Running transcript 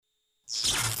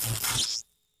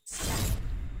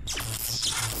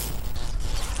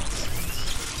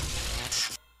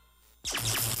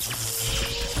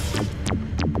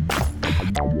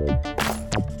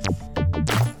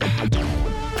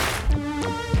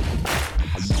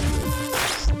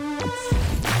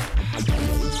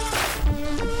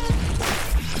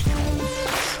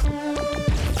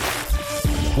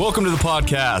Welcome to the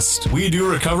podcast. We do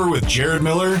recover with Jared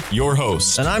Miller, your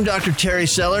host. And I'm Dr. Terry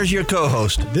Sellers, your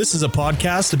co-host. This is a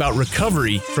podcast about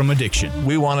recovery from addiction.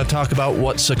 We want to talk about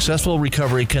what successful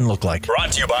recovery can look like.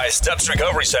 Brought to you by Steps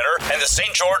Recovery Center and the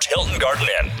St. George Hilton Garden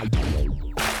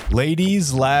Inn.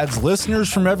 Ladies, lads,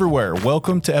 listeners from everywhere,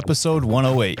 welcome to episode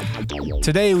 108.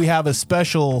 Today we have a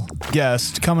special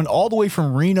guest coming all the way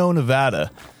from Reno,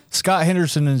 Nevada. Scott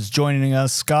Henderson is joining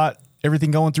us. Scott, everything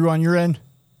going through on your end?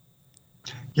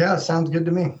 Yeah, sounds good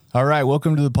to me. All right,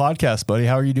 welcome to the podcast, buddy.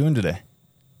 How are you doing today?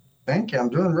 Thank you. I'm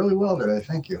doing really well today.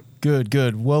 Thank you.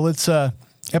 Good. Well, it's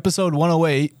episode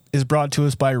 108 is brought to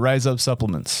us by Rise Up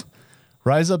Supplements.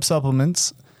 Rise Up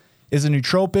Supplements is a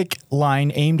nootropic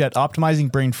line aimed at optimizing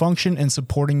brain function and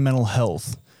supporting mental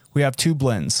health. We have two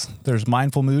blends. There's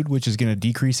Mindful Mood, which is going to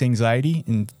decrease anxiety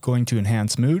and going to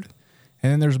enhance mood.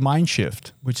 And then there's Mind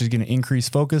Shift, which is going to increase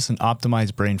focus and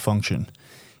optimize brain function.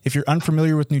 If you're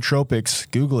unfamiliar with nootropics,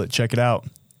 Google it, check it out.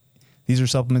 These are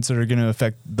supplements that are going to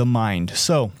affect the mind.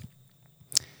 So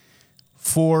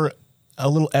for a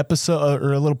little episode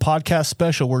or a little podcast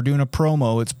special, we're doing a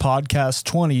promo. It's Podcast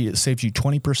 20. It saves you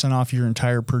 20% off your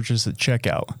entire purchase at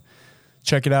checkout.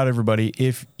 Check it out, everybody.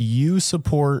 If you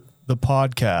support the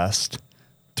podcast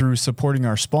through supporting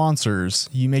our sponsors,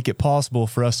 you make it possible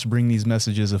for us to bring these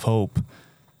messages of hope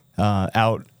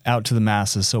out to the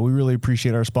masses. So we really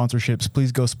appreciate our sponsorships.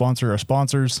 Please go sponsor our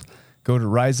sponsors. Go to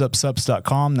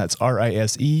riseupsups.com. That's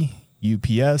RISEUPS.com.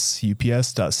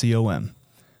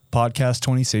 Podcast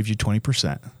 20 saves you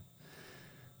 20%.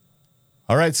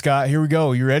 All right, Scott, here we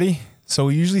go. You ready? So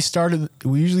we usually start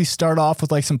off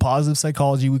with like some positive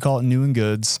psychology. We call it new and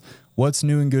goods. What's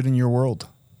new and good in your world?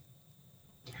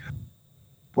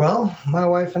 Well, my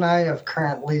wife and I have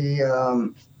currently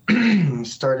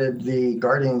started the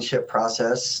guardianship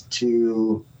process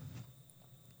to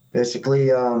basically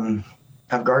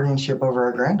have guardianship over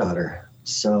our granddaughter.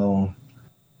 So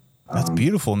that's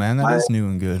beautiful, man. That is new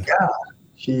and good. Yeah.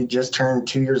 She just turned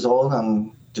 2 years old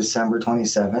on December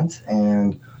 27th,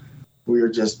 and we were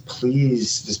just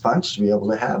pleased as punch to be able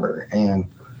to have her. And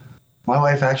my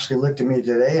wife actually looked at me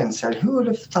today and said, "Who would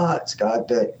have thought, Scott,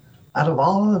 that out of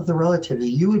all of the relatives,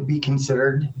 you would be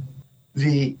considered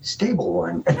the stable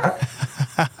one?" Yeah,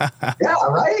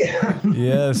 right?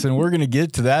 Yes, and we're going to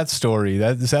get to that story.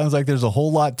 That sounds like there's a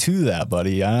whole lot to that,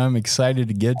 buddy. I'm excited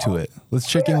to get to it. Let's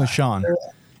check in with Sean.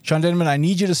 Sean Denman, I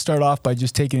need you to start off by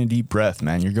just taking a deep breath,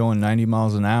 man. You're going 90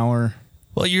 miles an hour.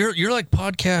 Well, you're like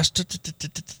podcast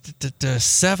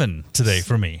 7 today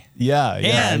for me. Yeah,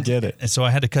 I get it. And so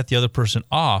I had to cut the other person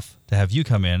off to have you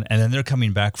come in, and then they're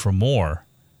coming back for more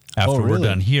after we're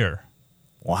done here.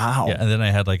 Wow. Yeah, and then I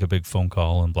had like a big phone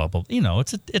call and blah, blah. You know,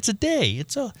 it's a day.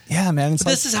 Yeah, man.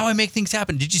 This is how I make things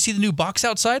happen. Did you see the new box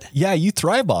outside? Yeah, you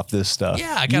thrive off this stuff.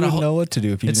 Yeah, I gotta. You wouldn't know what to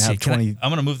do if you didn't have 20. I'm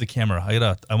gonna move the camera. I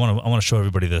want to show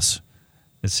everybody this.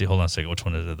 Let's see. Hold on a second. Which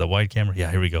one is it? The wide camera?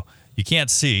 Yeah, here we go. You can't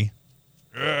see.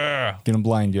 Gonna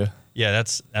blind you. Yeah,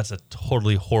 that's a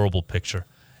totally horrible picture.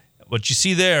 What you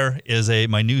see there is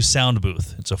my new sound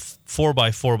booth. It's a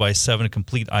 4x4x7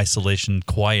 complete isolation,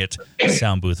 quiet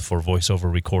sound booth for voiceover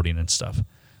recording and stuff.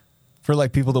 For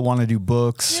like people that want to do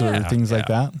books or things like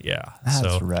that? Yeah.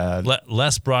 That's rad.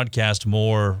 Less broadcast,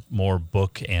 more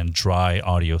book and dry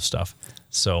audio stuff.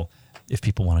 So if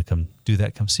people want to come do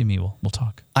that, come see me. We'll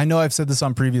talk. I know I've said this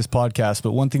on previous podcasts,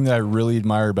 but one thing that I really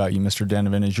admire about you, Mr.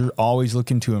 Denovan, is you're always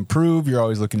looking to improve. You're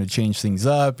always looking to change things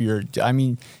up. You're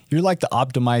like the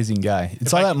optimizing guy.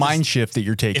 It's all that mind shift that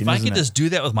you're taking. If I could just do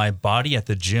that with my body at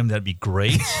the gym, that'd be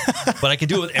great. But I can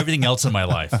do it with everything else in my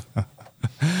life.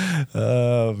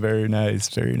 Oh, very nice.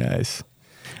 Very nice.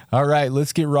 All right,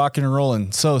 let's get rocking and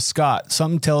rolling. So, Scott,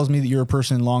 something tells me that you're a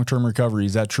person in long-term recovery.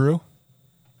 Is that true?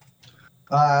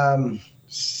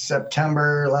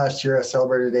 September last year, I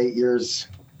celebrated 8 years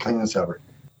clean and sober.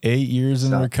 8 years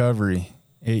in recovery.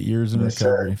 8 years in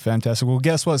recovery. Sir. Fantastic. Well,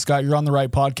 guess what, Scott? You're on the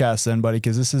right podcast then, buddy,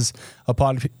 because this is a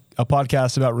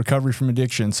podcast about recovery from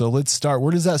addiction. So let's start.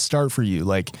 Where does that start for you?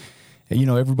 Like, you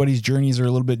know, everybody's journeys are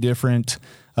a little bit different.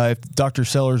 If Dr.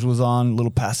 Sellers was on, a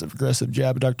little passive-aggressive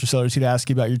jab at Dr. Sellers, he'd ask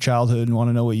you about your childhood and want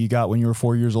to know what you got when you were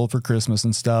 4 years old for Christmas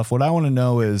and stuff. What I want to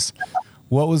know is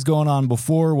what was going on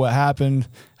before, what happened,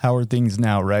 how are things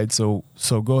now, right? So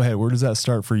go ahead. Where does that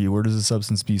start for you? Where does the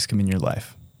substance abuse come in your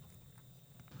life?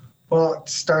 Well, it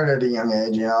started at a young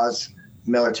age. You know, I was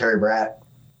military brat,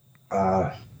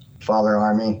 father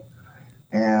Army,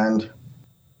 and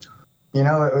you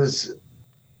know,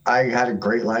 I had a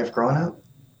great life growing up,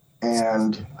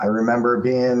 and I remember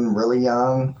being really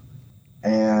young,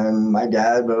 and my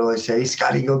dad would always say,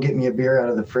 "Scotty, go get me a beer out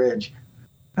of the fridge."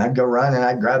 And I'd go run and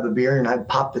I'd grab a beer and I'd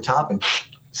pop the top and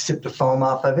sip the foam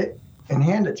off of it and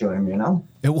hand it to him. You know.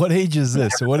 At what age is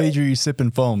this? At what age are you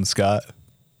sipping foam, Scott?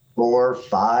 4,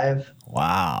 5.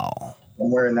 Wow.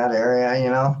 Somewhere in that area, you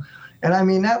know. And I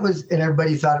mean, and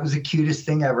everybody thought it was the cutest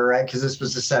thing ever, right? Because this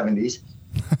was the 70s,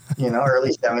 you know,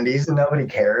 early 70s, and nobody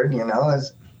cared, you know.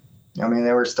 I mean,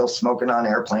 they were still smoking on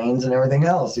airplanes and everything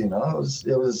else, you know.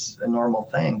 It was a normal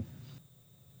thing.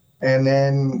 And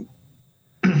then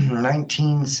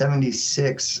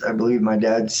 1976, I believe my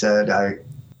dad said,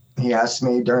 he asked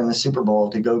me during the Super Bowl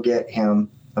to go get him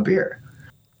a beer.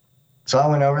 So I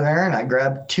went over there and I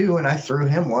grabbed 2 and I threw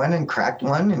him one and cracked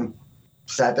one and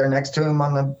sat there next to him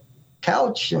on the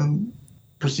couch and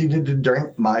proceeded to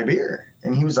drink my beer.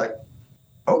 And he was like,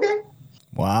 okay.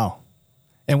 Wow.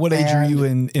 And what age are you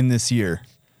in this year?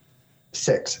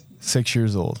 6. 6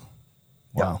 years old.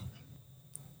 Wow. Yep.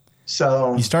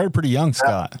 So you started pretty young,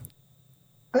 Scott.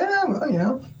 Yeah, well, you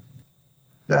know.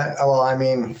 I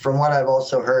mean, from what I've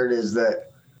also heard is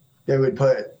that they would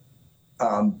put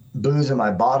booze in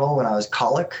my bottle when I was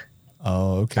colic.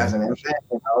 Oh, okay. As an infant,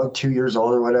 you know, 2 years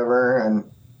old or whatever, and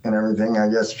everything. I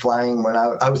guess flying when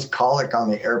I was colic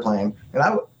on the airplane,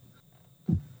 and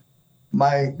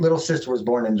my little sister was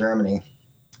born in Germany,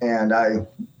 and I,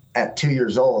 at 2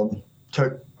 years old,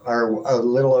 took a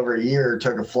little over a year,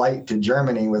 took a flight to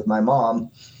Germany with my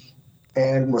mom,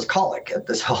 and was colic at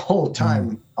this whole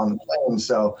time on the plane.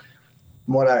 So,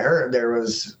 from what I heard, there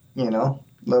was, you know,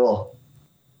 little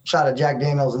shot of Jack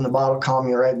Daniels in the bottle, calm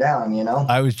you right down, you know?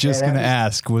 I was just going to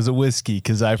ask, was it whiskey?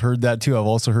 Because I've heard that too. I've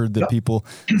also heard that people,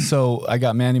 so I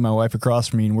got Mandy, my wife, across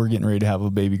from me, and we're getting ready to have a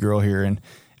baby girl here. And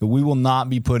we will not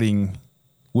be putting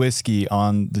whiskey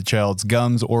on the child's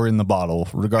gums or in the bottle,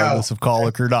 regardless of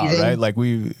colic or not, right? Like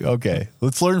okay.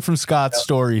 Let's learn from Scott's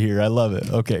story here. I love it.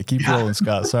 Okay. Keep rolling,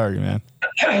 Scott. Sorry, man.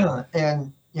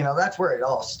 And, you know, that's where it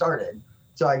all started.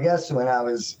 So I guess when I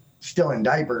was still in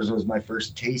diapers was my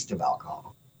first taste of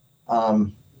alcohol.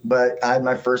 But I had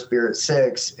my first beer at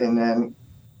 6, and then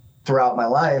throughout my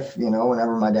life, you know,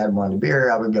 whenever my dad wanted a beer,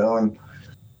 I would go and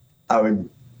I would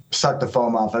suck the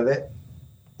foam off of it.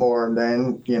 Or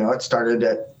then, you know, it started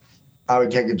that I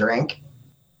would take a drink,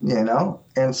 you know,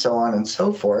 and so on and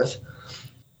so forth.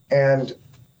 And,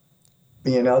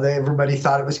 you know, everybody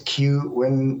thought it was cute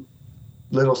when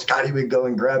little Scotty would go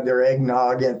and grab their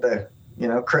eggnog at the, you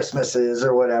know, Christmases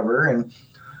or whatever. And,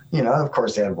 you know, of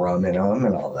course they had rum in them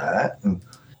and all that. And,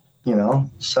 you know,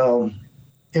 so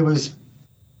it was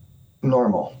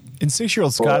normal. And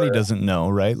 6-year-old Scotty doesn't know,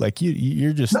 right? Like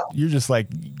you're just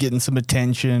like getting some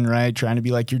attention, right? Trying to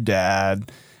be like your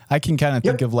dad. I can kind of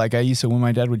think of like, I used to, when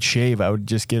my dad would shave, I would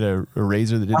just get a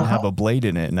razor that didn't have a blade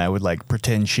in it, and I would like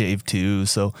pretend shave too.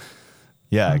 So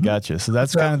yeah, I gotcha. So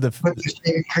that's kind of put the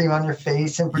shaving cream on your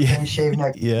face and pretend shave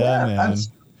next. Yeah, man.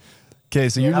 Okay,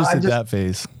 so you're just at that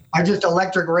phase. I just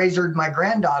electric razored my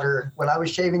granddaughter when I was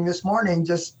shaving this morning,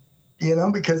 just, you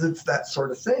know, because it's that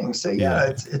sort of thing. So yeah.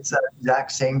 It's that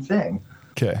exact same thing.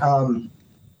 Okay.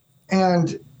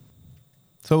 And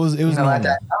so it was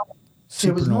normal.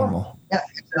 It was normal. Yeah,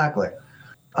 exactly.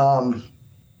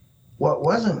 What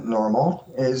wasn't normal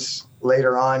is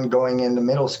later on going into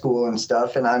middle school and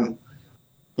stuff, and I'm,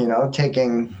 you know,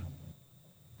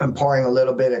 I'm pouring a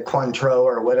little bit of Cointreau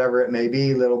or whatever it may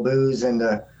be, little booze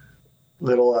into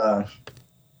little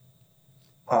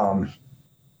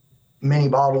mini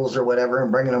bottles or whatever,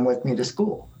 and bringing them with me to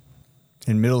school.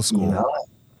 In middle school. You know,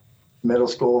 middle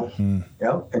school.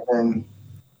 Yep. And then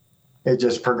it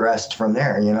just progressed from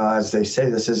there. You know, as they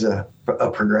say, this is a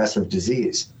progressive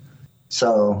disease.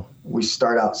 So we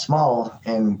start out small,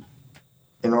 and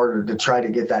in order to try to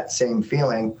get that same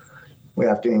feeling, we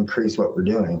have to increase what we're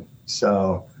doing.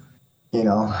 So, you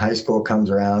know, high school comes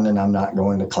around and I'm not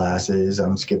going to classes.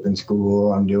 I'm skipping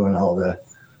school. I'm doing all the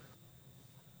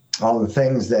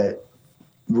things that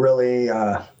really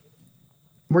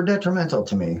were detrimental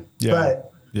to me. Yeah.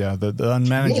 But yeah, the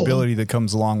unmanageability that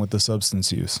comes along with the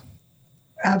substance use.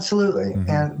 Absolutely.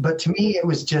 But to me, it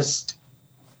was just,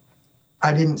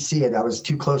 I didn't see it. I was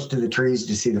too close to the trees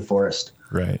to see the forest.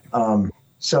 Right.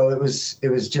 So it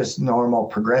was just normal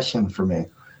progression for me.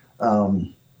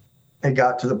 It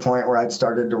got to the point where I'd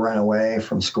started to run away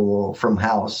from school, from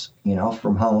house, you know,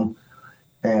 from home,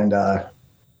 and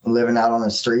living out on the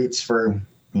streets for,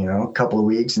 you know, a couple of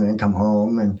weeks, and then come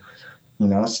home and,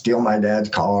 steal my dad's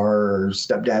car or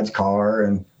stepdad's car.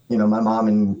 And, my mom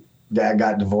and dad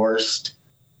got divorced,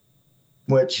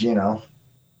 which,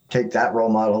 take that role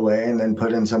model away and then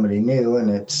put in somebody new. And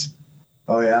it's,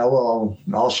 oh yeah, well,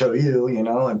 I'll show you,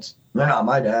 it's, you're not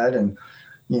my dad, and,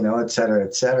 et cetera,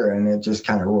 et cetera. And it just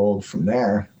kind of rolled from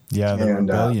there. Yeah,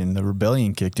 the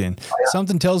rebellion kicked in. Oh, yeah.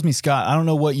 Something tells me, Scott, I don't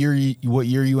know what year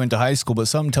you went to high school, but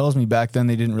something tells me back then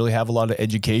they didn't really have a lot of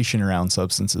education around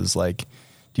substances. Like,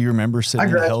 do you remember sitting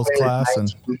in a health class?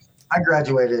 I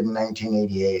graduated in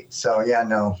 1988. So yeah,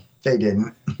 no, they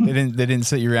didn't. They didn't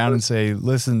sit you around and say,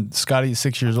 listen, Scotty's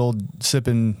 6 years old,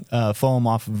 sipping foam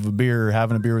off of a beer, or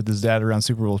having a beer with his dad around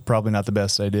Super Bowl is probably not the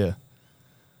best idea.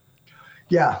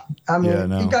 Yeah. I mean,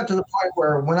 it got to the point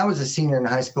where when I was a senior in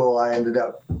high school, I ended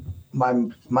up, my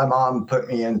mom put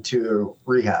me into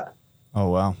rehab. Oh,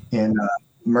 wow. In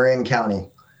Marin County.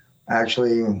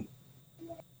 Actually,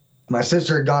 my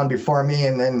sister had gone before me,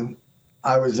 and then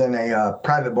I was in a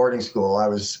private boarding school. I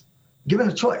was given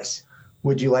a choice.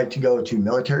 Would you like to go to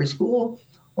military school,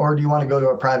 or do you want to go to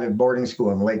a private boarding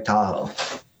school in Lake Tahoe?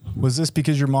 Was this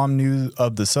because your mom knew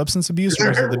of the substance abuse, or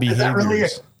was it the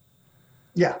behaviors?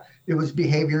 Yeah. It was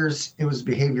behaviors. It was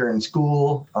behavior in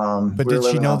school. But did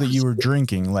she know that you were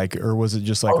drinking, or was it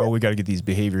just like, we got to get these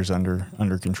behaviors under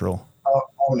control?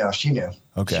 Oh no, she knew.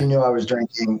 Okay. She knew I was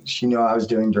drinking. She knew I was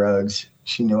doing drugs.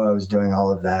 She knew I was doing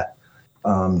all of that.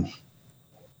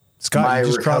 Scott, you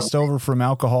just crossed over from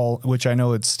alcohol, which I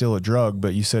know it's still a drug,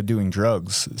 but you said doing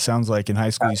drugs. It sounds like in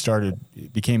high school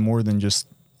it became more than just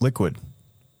liquid.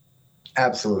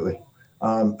 Absolutely.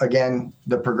 Again,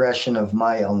 the progression of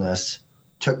my illness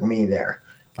took me there.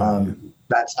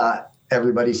 That's not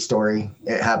everybody's story.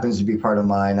 It happens to be part of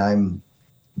mine. I'm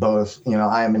both,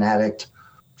 I am an addict,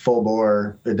 full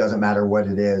bore. It doesn't matter what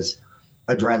it is.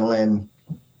 Adrenaline,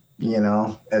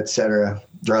 et cetera,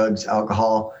 drugs,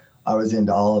 alcohol. I was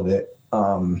into all of it.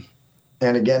 And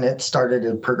again, it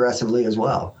started progressively as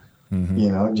well,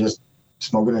 just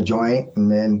smoking a joint.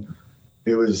 And then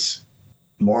it was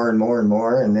more and more and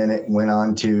more. And then it went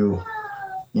on to,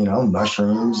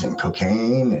 mushrooms and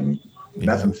cocaine and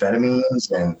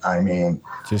methamphetamines. And I mean,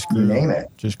 just you name it.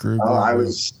 Just grew. I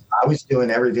was doing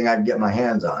everything I could get my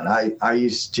hands on. I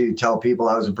used to tell people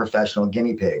I was a professional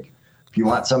guinea pig. If you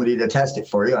want somebody to test it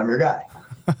for you, I'm your guy.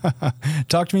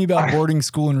 Talk to me about boarding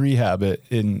school and rehab.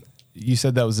 You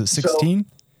said that was at 16?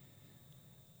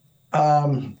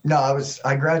 No,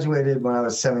 I graduated when I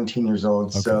was 17 years old.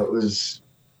 Okay. So it was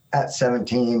at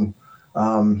 17.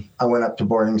 I went up to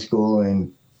boarding school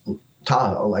in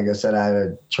Tahoe. Like I said, I had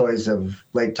a choice of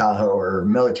Lake Tahoe or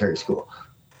military school.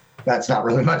 That's not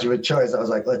really much of a choice. I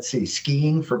was like, let's see,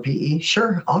 skiing for PE?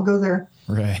 Sure, I'll go there.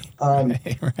 Right.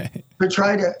 Right. But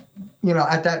try to,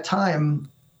 at that time,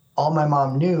 all my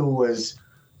mom knew was,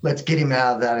 let's get him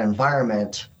out of that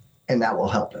environment, and that will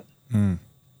help him. Mm.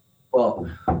 Well,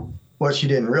 what she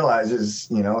didn't realize is,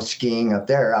 skiing up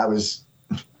there, I was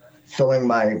filling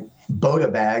my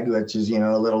Boda bag, which is,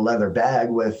 a little leather bag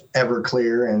with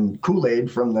Everclear and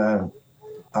Kool-Aid from the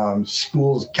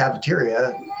school's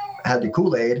cafeteria. Had the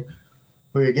Kool-Aid.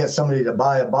 We would get somebody to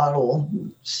buy a bottle,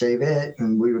 save it,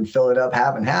 and we would fill it up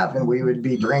half and half, and we would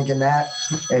be drinking that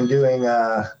and doing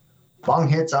bong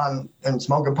hits and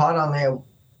smoking pot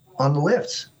on the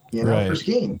lifts, right. For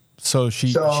skiing. So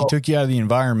she took you out of the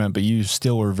environment, but you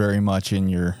still were very much in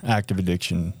your active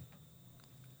addiction.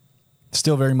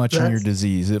 Still very much in your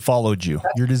disease. It followed you.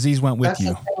 Your disease went with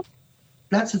you.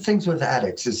 That's the things with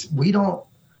addicts is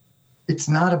it's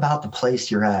not about the place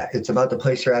you're at. It's about the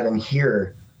place you're at in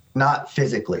here, not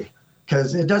physically.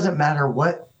 Because it doesn't matter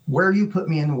where you put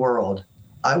me in the world,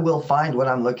 I will find what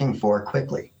I'm looking for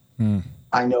quickly. Mm.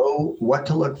 I know what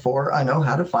to look for. I know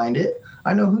how to find it.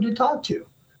 I know who to talk to.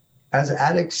 As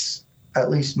addicts, at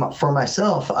least for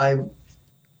myself, I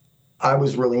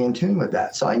was really in tune with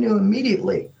that. So I knew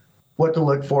immediately what to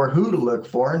look for, who to look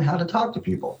for, and how to talk to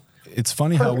people. It's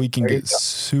funny how we can get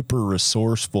super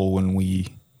resourceful when we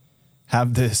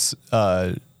have this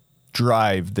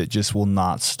drive that just will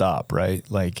not stop, right?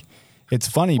 Like, it's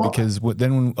funny because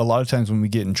then a lot of times when we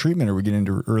get in treatment or we get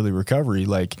into early recovery,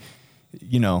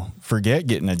 forget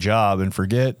getting a job and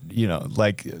forget,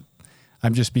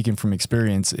 I'm just speaking from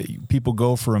experience. People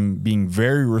go from being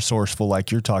very resourceful,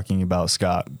 like you're talking about,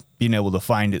 Scott, being able to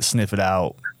find it, sniff it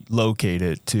out, locate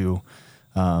it, to,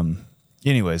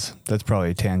 anyways, that's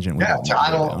probably a tangent. I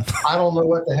don't know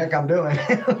what the heck I'm doing.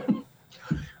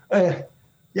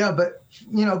 Yeah, but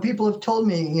people have told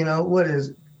me, what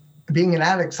is being an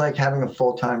addict's like having a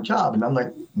full-time job, and I'm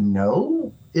like,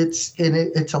 no, it's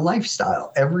a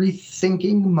lifestyle. Every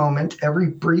thinking moment, every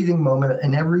breathing moment,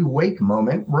 and every wake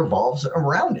moment revolves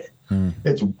around it.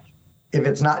 Mm. if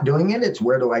it's not doing it, it's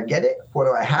where do I get it? What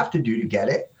do I have to do to get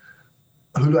it?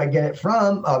 Who do I get it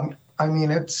from? I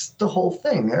mean, it's the whole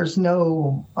thing. There's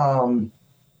no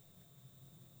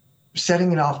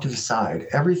setting it off to the side.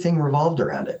 Everything revolved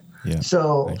around it. Yeah,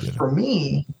 so for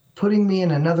me, putting me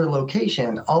in another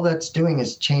location, all that's doing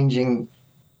is changing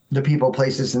the people,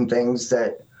 places, and things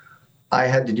that I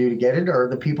had to do to get it, or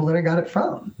the people that I got it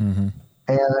from. Mm-hmm.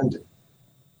 And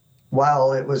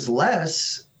while it was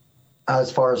less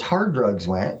as far as hard drugs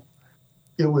went,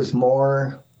 it was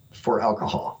more for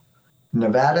alcohol.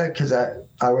 Nevada, because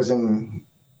I was in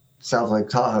South Lake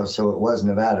Tahoe, so it was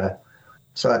Nevada.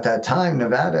 So at that time,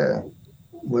 Nevada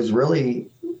was really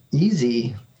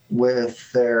easy with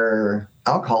their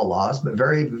alcohol laws, but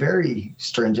very, very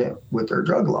stringent with their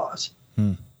drug laws.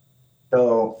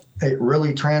 So it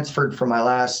really transferred from my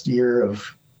last year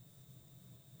of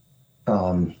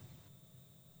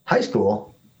high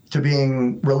school to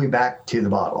being really back to the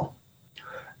bottle.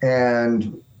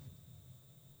 And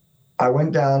I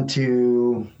went down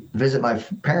to visit my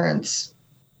parents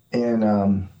in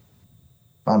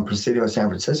on Presidio, San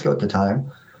Francisco at the time,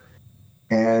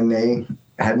 and they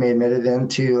had me admitted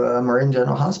into Marin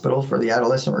General Hospital for the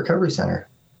Adolescent Recovery Center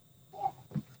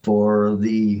for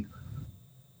the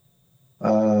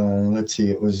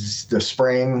it was the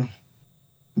spring,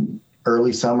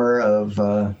 early summer of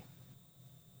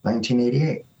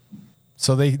 1988.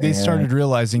 So they started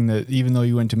realizing that even though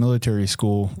you went to military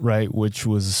school, right, which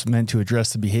was meant to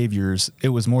address the behaviors, it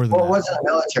was more than that. It wasn't a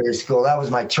military school. That was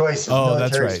my choice. Oh,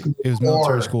 that's right. It was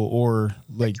military school or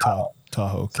Lake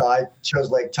Tahoe. Okay. So I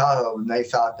chose Lake Tahoe, and they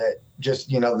thought that just,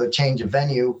 the change of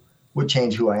venue would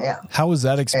change who I am. How was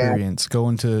that experience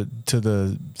going to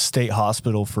the state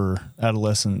hospital for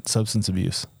adolescent substance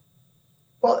abuse?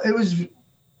 Well, it was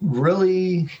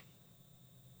really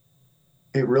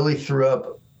threw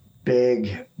up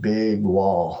big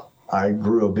wall. I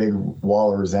grew a big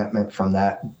wall of resentment from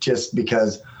that, just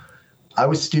because I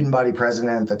was student body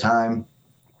president at the time.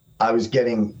 I was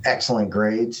getting excellent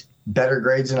grades, better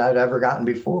grades than I'd ever gotten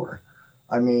before.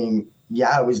 I mean,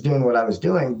 yeah, I was doing what I was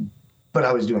doing, but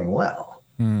I was doing well.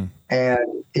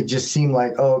 And it just seemed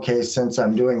like, oh, okay, since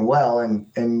I'm doing well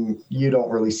and you don't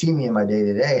really see me in my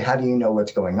day-to-day, how do you know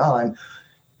what's going on?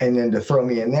 And then to throw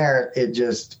me in there, it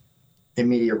just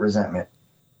immediate resentment.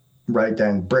 Right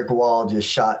then, brick wall just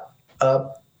shot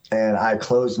up, and I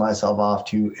closed myself off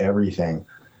to everything.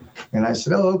 And I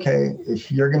said, oh, okay,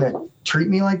 if you're going to treat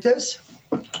me like this,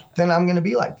 then I'm going to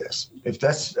be like this. If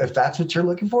that's what you're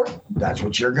looking for, that's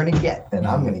what you're going to get, and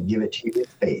I'm going to give it to you in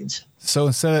spades. So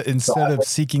instead of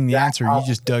seeking the answer, you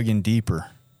just dug in deeper.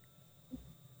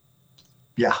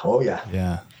 Yeah. Oh yeah.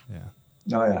 Yeah.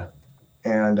 Oh yeah.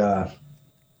 And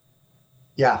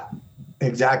yeah,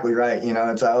 exactly right.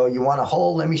 It's like, oh, you want a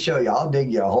hole? Let me show you. I'll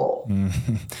dig you a hole.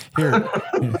 Here.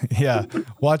 Yeah.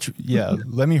 Watch. Yeah.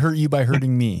 Let me hurt you by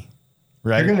hurting me.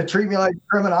 Right. You're going to treat me like a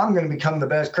criminal. I'm going to become the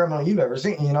best criminal you've ever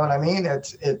seen. You know what I mean?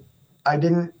 I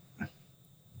didn't,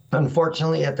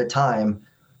 unfortunately, at the time,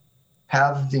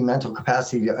 have the mental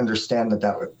capacity to understand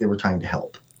that they were trying to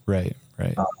help. Right.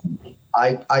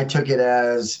 I took it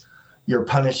as, you're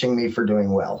punishing me for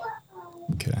doing well.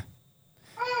 Okay.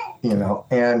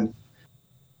 And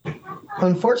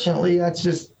unfortunately, that's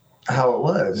just how it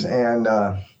was. And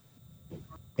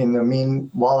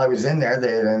while I was in there,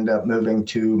 they had ended up moving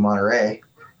to Monterey.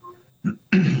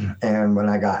 And when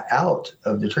I got out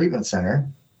of the treatment center,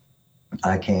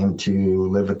 I came to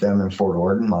live with them in Fort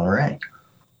Ord, Monterey,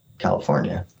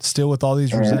 California. Still with all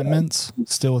these resentments?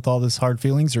 Still with all this hard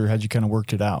feelings, or had you kind of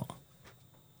worked it out?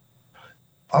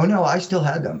 Oh, no, I still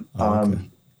had them. Okay.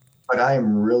 But I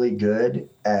am really good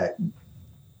at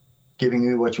giving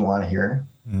you what you want to hear.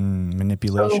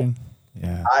 Manipulation.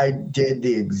 Yeah. I did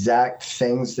the exact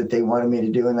things that they wanted me to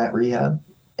do in that rehab.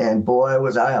 And boy,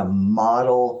 was I a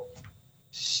model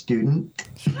student.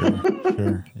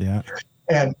 Sure. Yeah.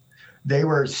 And they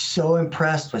were so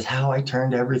impressed with how I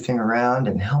turned everything around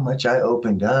and how much I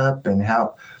opened up, and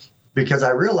because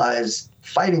I realized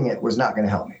fighting it was not going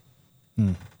to help me.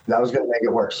 That was going to make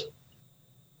it worse.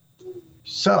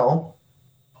 So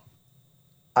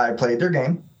I played their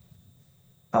game.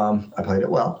 I played it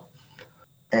well.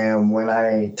 And when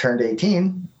I turned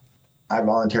 18, I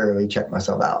voluntarily checked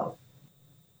myself out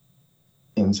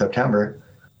in September.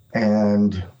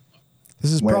 And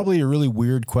this is probably a really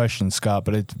weird question, Scott,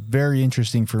 but it's very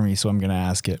interesting for me, so I'm going to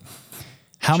ask it.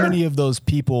 How many of those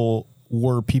people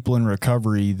were people in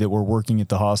recovery that were working at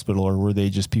the hospital, or were they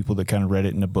just people that kind of read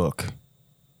it in a book?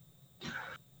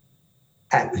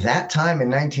 At that time in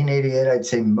 1988, I'd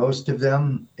say most of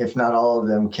them, if not all of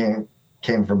them, came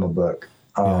from a book.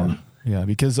 Yeah,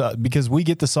 because we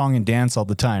get the song and dance all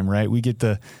the time, right? We get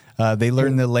they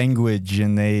learn the language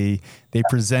and they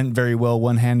present very well,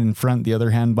 one hand in front, the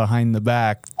other hand behind the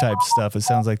back type stuff. It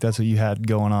sounds like that's what you had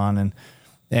going on.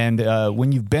 And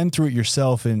when you've been through it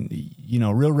yourself, and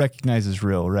real recognizes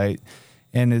real, right?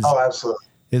 And absolutely.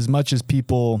 As much as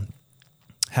people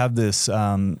have this,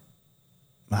 I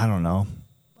don't know.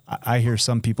 I hear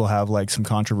some people have like some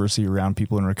controversy around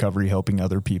people in recovery helping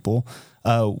other people.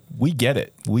 We get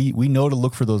it. We know to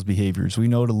look for those behaviors. We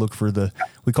know to look for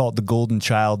we call it the golden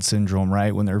child syndrome,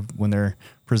 right? When they're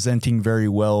presenting very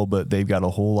well, but they've got a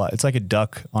whole lot. It's like a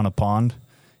duck on a pond.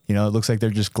 It looks like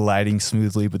they're just gliding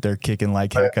smoothly, but they're kicking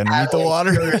like heck underneath the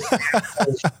water.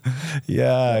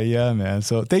 Yeah, man.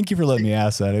 So thank you for letting me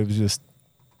ask that. It was just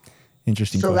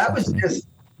interesting. So that was just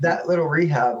that little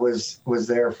rehab was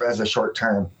there as a short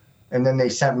term. And then they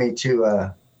sent me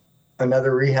to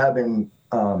another rehab in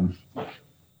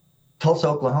Tulsa,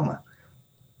 Oklahoma.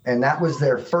 And that was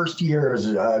their first year as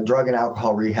a drug and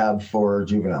alcohol rehab for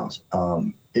juveniles.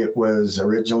 It was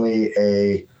originally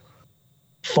a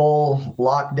full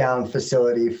lockdown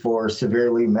facility for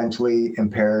severely mentally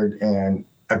impaired and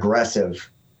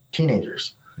aggressive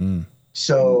teenagers.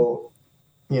 So,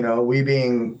 we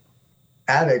being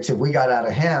addicts, if we got out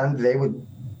of hand, they would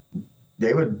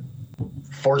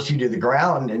force you to the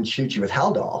ground and shoot you with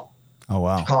Haldol. Oh,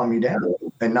 wow. To calm you down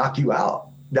and knock you out.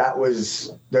 That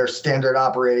was their standard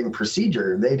operating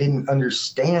procedure. They didn't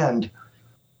understand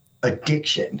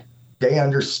addiction. They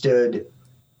understood,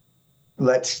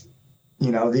 these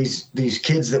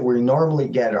kids that we normally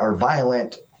get are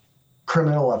violent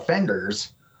criminal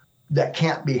offenders that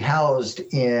can't be housed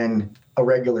in a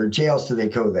regular jail, so they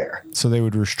go there. So they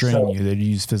would restrain you. They'd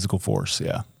use physical force.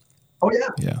 Yeah. Oh, yeah.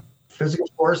 Yeah. Physical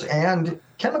force and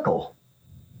chemical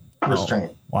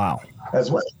restraint. Wow.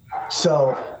 As well.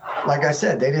 So, like I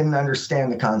said, they didn't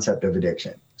understand the concept of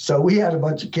addiction. So we had a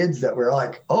bunch of kids that were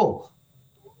like, oh,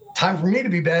 time for me to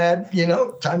be bad,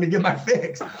 time to get my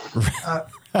fix.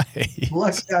 Right.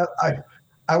 Luckily,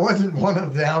 I wasn't one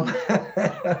of them,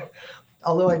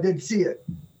 although I did see it.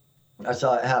 I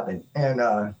saw it happen. And,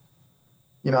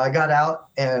 I got out,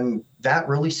 and that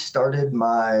really started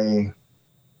when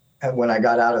I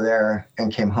got out of there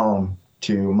and came home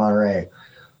to Monterey.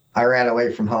 I ran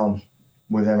away from home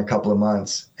within a couple of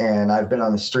months, and I've been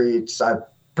on the streets. I've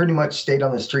pretty much stayed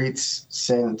on the streets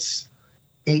since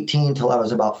 18 till I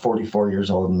was about 44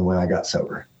 years old, and when I got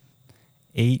sober.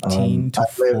 18 to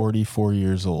 44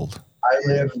 years old. I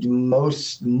lived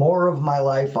more of my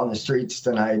life on the streets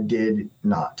than I did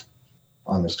not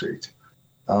on the streets.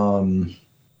 And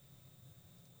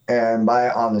by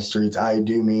on the streets, I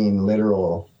do mean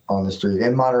literal on the street.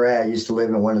 In Monterey, I used to live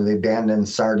in one of the abandoned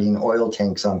sardine oil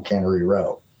tanks on Cannery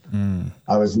Row.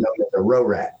 I was known as a row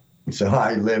rat. So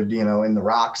I lived, in the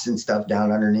rocks and stuff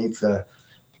down underneath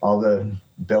all the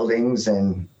buildings,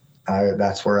 and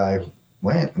that's where I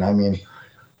went. And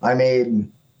I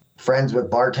made friends with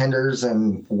bartenders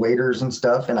and waiters and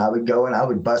stuff, and I would go and I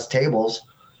would bust tables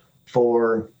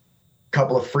for a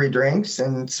couple of free drinks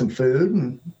and some food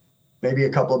and maybe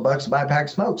a couple of bucks to buy a pack of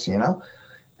smokes, But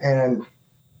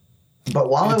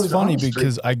while I was funny on the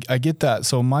because street, I get that.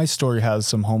 So my story has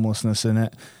some homelessness in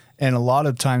it. And a lot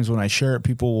of times when I share it,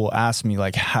 people will ask me,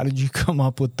 like, how did you come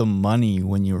up with the money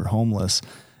when you were homeless?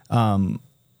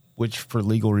 Which for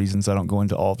legal reasons, I don't go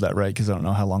into all of that, right? Because I don't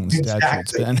know how long the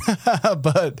statute's been.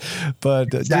 but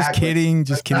just kidding,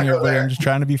 everybody. I'm just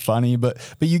trying to be funny. But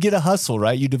you get a hustle,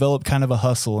 right? You develop kind of a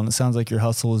hustle. And it sounds like your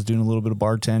hustle is doing a little bit of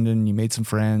bartending. You made some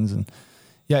friends. And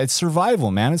yeah, it's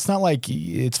survival, man. It's not like,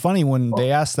 it's funny when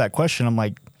they ask that question, I'm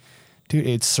like, dude,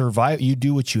 it's survival. You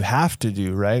do what you have to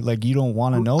do, right? Like you don't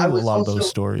want to know a lot of those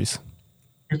stories.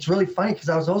 It's really funny because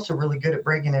I was also really good at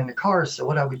breaking into cars. So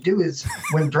what I would do is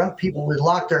when drunk people would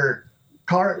lock their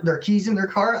keys in their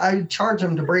car, I would charge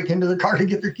them to break into the car to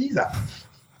get their keys out.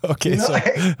 Okay.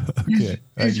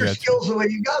 Use your skills the way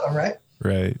you got them, right?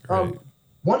 Right.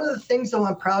 One of the things though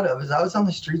I'm proud of is I was on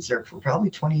the streets there for probably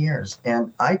 20 years,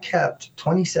 and I kept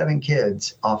 27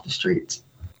 kids off the streets.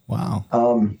 Wow.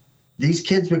 These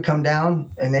kids would come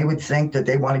down and they would think that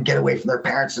they want to get away from their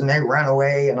parents and they run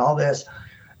away and all this.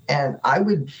 And I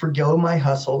would forgo my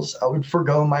hustles. I would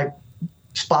forgo my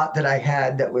spot that I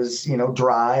had that was,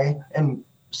 dry and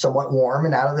somewhat warm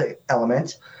and out of the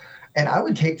elements. And I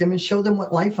would take them and show them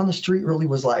what life on the street really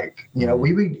was like.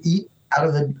 We would eat out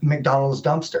of the McDonald's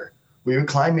dumpster. We would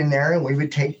climb in there and we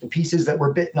would take the pieces that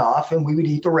were bitten off and we would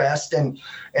eat the rest. And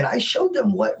I showed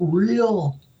them what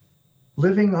real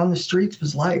living on the streets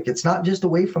was like. It's not just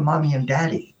away from mommy and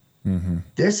daddy. Mm-hmm.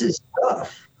 This is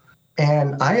tough.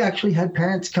 And I actually had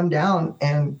parents come down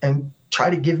and try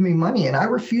to give me money, and I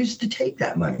refused to take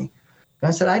that money. And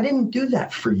I said, I didn't do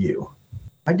that for you.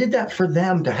 I did that for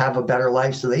them to have a better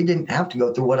life so they didn't have to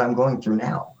go through what I'm going through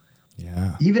now.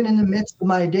 Yeah. Even in the midst of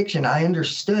my addiction, I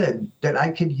understood that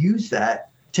I could use that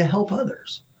to help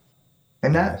others.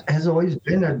 And that has always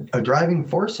been a driving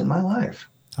force in my life.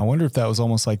 I wonder if that was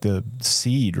almost like the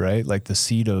seed, right? Like the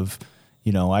seed of,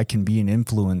 I can be an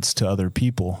influence to other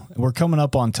people. We're coming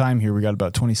up on time here. We got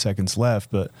about 20 seconds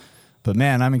left, but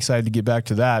man, I'm excited to get back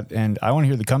to that. And I want to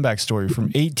hear the comeback story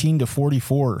from 18 to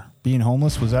 44, being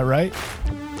homeless. Was that right?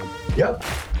 Yep.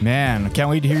 Man, I can't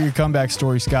wait to hear your comeback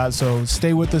story, Scott. So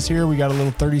stay with us here. We got a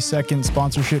little 30-second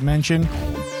sponsorship mention,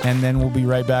 and then we'll be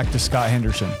right back to Scott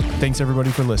Henderson. Thanks,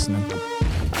 everybody, for listening.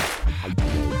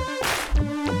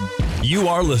 You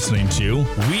are listening to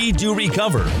We Do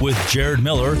Recover with Jared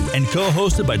Miller and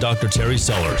co-hosted by Dr. Terry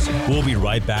Sellers. We'll be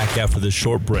right back after this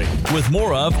short break with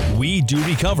more of We Do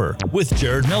Recover with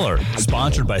Jared Miller,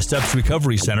 sponsored by Steps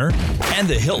Recovery Center and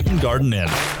the Hilton Garden Inn.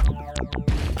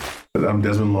 I'm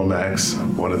Desmond Lomax,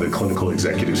 one of the clinical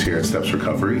executives here at Steps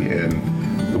Recovery,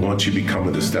 and once you become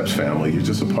in the Steps family, you're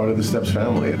just a part of the Steps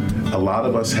family. A lot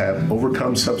of us have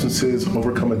overcome substances,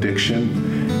 overcome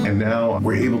addiction, and now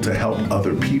we're able to help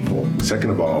other people. Second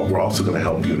of all, we're also going to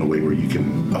help you in a way where you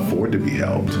can afford to be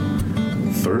helped.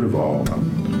 Third of all,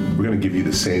 we're going to give you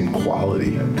the same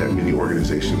quality that many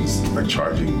organizations are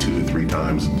charging 2 to 3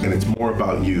 times, and it's more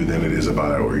about you than it is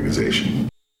about our organization.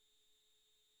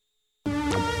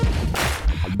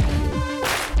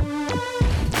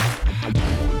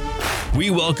 We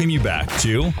welcome you back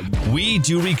to We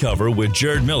Do Recover with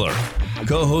Jared Miller,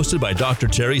 co-hosted by Dr.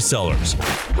 Terry Sellers.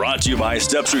 Brought to you by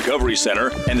Steps Recovery Center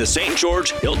and the St.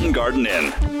 George Hilton Garden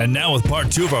Inn. And now with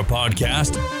part 2 of our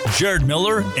podcast, Jared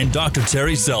Miller and Dr.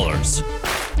 Terry Sellers.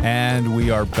 And we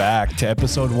are back to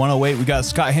episode 108. We got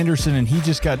Scott Henderson, and he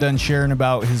just got done sharing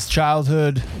about his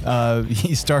childhood.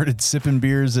 He started sipping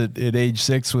beers at age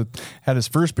 6, had his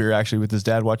first beer actually with his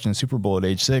dad watching the Super Bowl at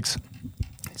age 6.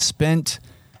 Spent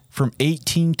from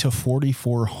 18 to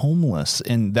 44 homeless.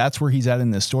 And that's where he's at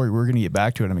in this story. We're going to get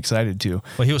back to it. I'm excited to.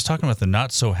 Well, he was talking about the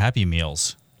not so happy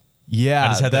meals. Yeah. I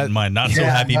just had that in mind. Not so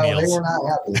happy meals. They were not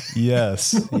happy.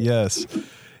 Yes. Yes.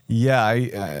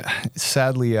 Yeah.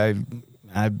 Sadly, I've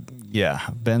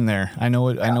been there. I know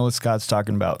what Scott's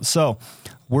talking about. So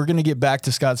we're going to get back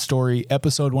to Scott's story.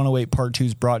 Episode 108 part 2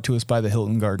 is brought to us by the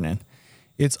Hilton Garden Inn.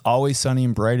 It's always sunny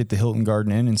and bright at the Hilton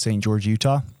Garden Inn in St. George,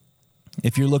 Utah.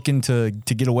 If you're looking to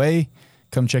get away,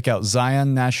 come check out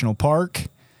Zion National Park.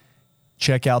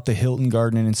 Check out the Hilton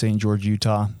Garden Inn in St. George,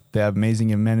 Utah. They have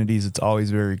amazing amenities. It's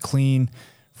always very clean,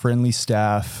 friendly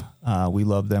staff. We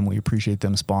love them. We appreciate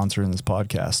them sponsoring this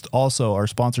podcast. Also, our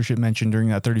sponsorship mentioned during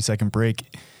that 30-second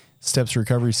break, Steps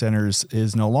Recovery Centers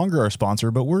is no longer our sponsor,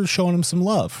 but we're showing them some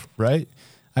love, right?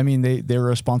 I mean, they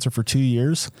were a sponsor for 2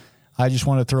 years. I just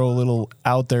want to throw a little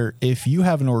out there. If you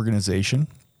have an organization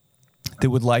that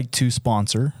would like to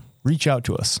sponsor, reach out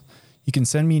to us. You can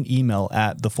send me an email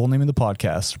at the full name of the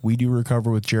podcast, We Do Recover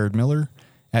with Jared Miller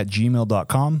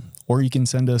 @gmail.com, or you can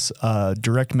send us a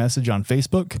direct message on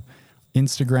Facebook,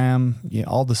 Instagram,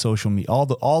 all the social media, all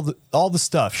the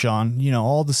stuff, Sean,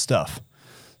 all the stuff.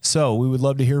 So we would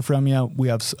love to hear from you. We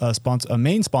have a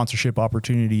main sponsorship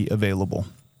opportunity available.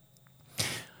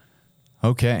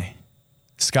 Okay,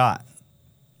 Scott.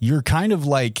 You're kind of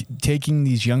like taking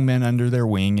these young men under their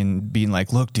wing and being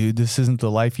like, look, dude, this isn't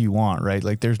the life you want, right?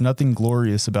 Like there's nothing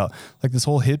glorious about like this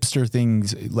whole hipster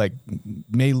thing's like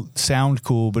may sound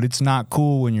cool, but it's not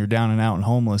cool when you're down and out and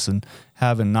homeless and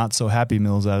having not so happy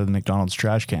meals out of the McDonald's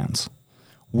trash cans.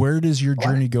 Where does your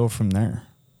journey go from there?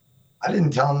 I didn't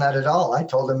tell him that at all. I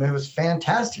told him it was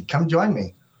fantastic. Come join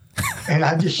me. And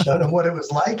I just showed them what it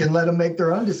was like and let them make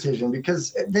their own decision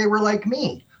because they were like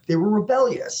me. They were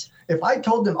rebellious. If I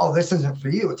told them, oh, this isn't for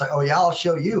you, it's like, oh, yeah, I'll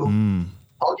show you.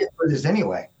 I'll get through this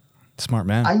anyway. Smart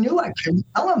man. I knew I couldn't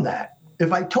tell them that.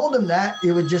 If I told them that,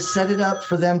 it would just set it up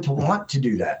for them to want to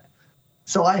do that.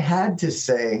 So I had to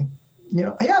say,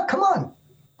 yeah, come on.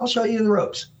 I'll show you the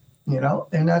ropes,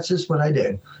 and that's just what I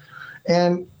did.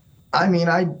 And I mean,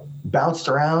 I bounced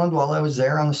around while I was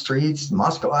there on the streets,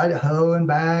 Moscow, Idaho and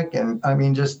back. And I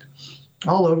mean, just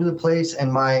all over the place.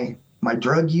 And my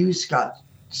drug use got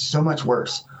so much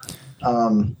worse.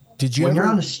 Did you when ever, you're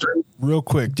on the street, real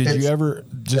quick, did you ever,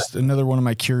 just another one of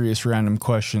my curious random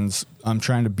questions, I'm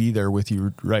trying to be there with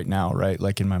you right now, right?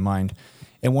 Like in my mind.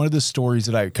 And one of the stories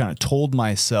that I kind of told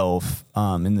myself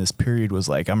in this period was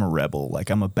like, I'm a rebel, like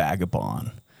I'm a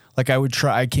vagabond. Like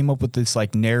I came up with this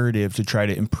like narrative to try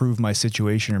to improve my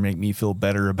situation or make me feel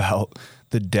better about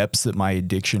the depths that my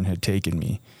addiction had taken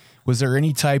me. Was there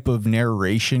any type of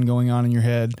narration going on in your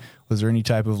head? Was there any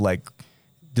type of like,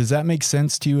 does that make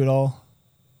sense to you at all?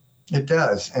 It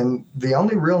does. And the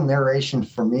only real narration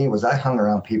for me was I hung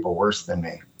around people worse than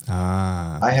me.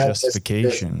 I had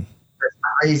justification. This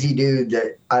crazy dude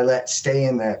that I let stay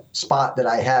in that spot that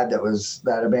I had that was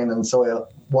that abandoned soil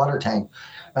water tank.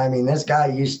 I mean, this guy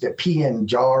used to pee in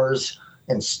jars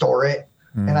and store it.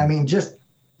 And I mean,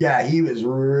 he was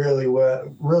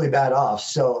really bad off.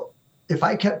 So if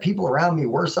I kept people around me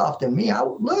worse off than me,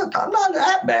 I'm not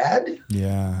that bad.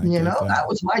 Yeah. That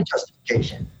was my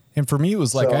justification. And for me, it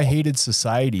was like I hated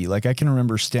society. Like I can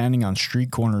remember standing on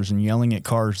street corners and yelling at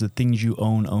cars, the things you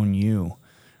own you,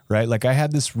 right? Like I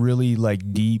had this really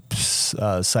like deep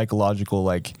psychological,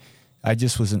 like I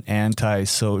just was an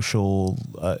anti-social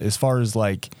as far as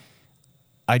like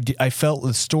I felt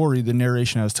the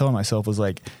narration I was telling myself was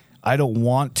like, I don't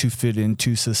want to fit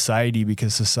into society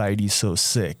because society's so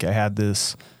sick. I had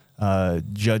this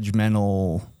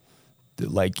judgmental,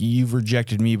 like you've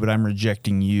rejected me, but I'm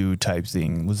rejecting you type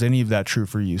thing. Was any of that true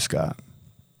for you, Scott?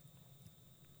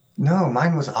 No,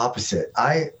 mine was opposite.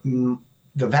 The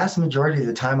vast majority of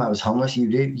the time I was homeless,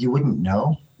 you wouldn't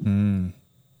know.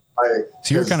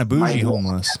 So you're kind of bougie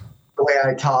homeless. The way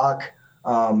I talk,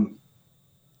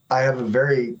 I have a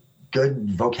very good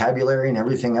vocabulary and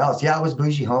everything else. Yeah, I was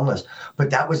bougie homeless, but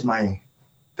that was my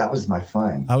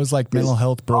fun. I was like mental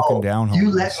health broken down homeless.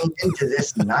 You let me into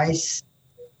this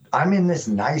I'm in this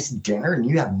nice dinner and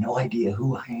you have no idea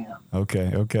who I am.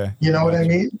 Okay. You know what I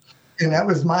mean? And that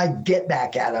was my get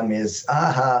back at them is,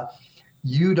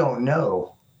 you don't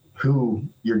know who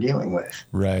you're dealing with.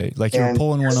 Right. Like you were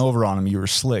pulling one over on them. You were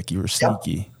slick. You were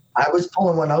sneaky. Yep. I was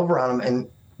pulling one over on them and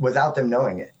without them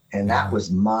knowing it. And that was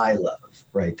my love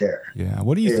right there. Yeah.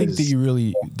 What do you think that you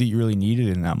really needed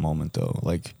in that moment though?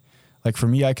 Like for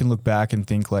me, I can look back and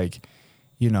think like,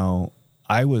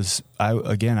 I was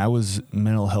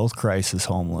mental health crisis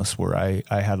homeless where I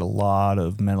had a lot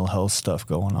of mental health stuff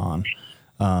going on.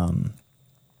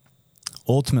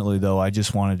 Ultimately though, I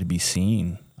just wanted to be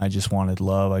seen. I just wanted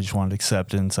love. I just wanted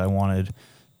acceptance. I wanted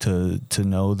to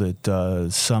know that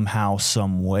somehow,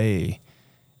 some way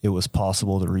it was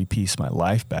possible to repiece my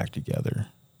life back together.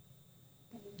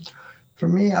 For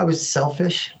me, I was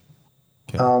selfish.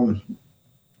 Okay.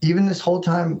 Even the whole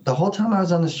time I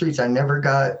was on the streets, I never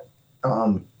got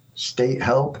state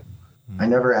help. I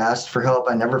never asked for help.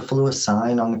 I never flew a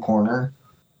sign on the corner.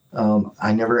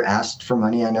 I never asked for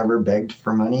money. I never begged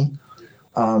for money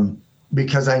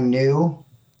because I knew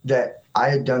that I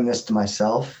had done this to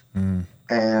myself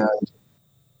and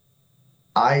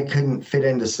I couldn't fit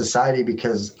into society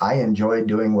because I enjoyed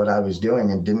doing what I was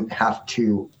doing and didn't have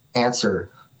to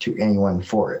answer to anyone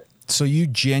for it. So you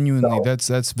genuinely,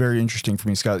 that's very interesting for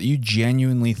me, Scott. You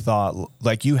genuinely thought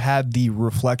like you had the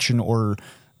reflection or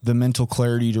the mental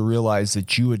clarity to realize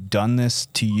that you had done this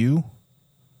to you?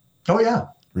 Oh, yeah.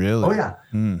 Really? Oh, yeah.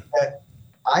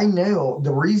 I knew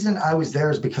the reason I was there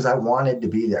is because I wanted to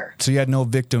be there. So you had no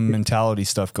victim mentality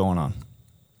stuff going on?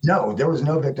 No, there was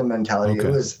no victim mentality. Okay.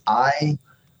 It was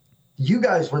you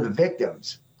guys were the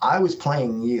victims. I was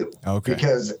playing you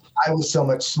because I was so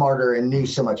much smarter and knew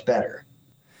so much better.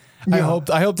 I hope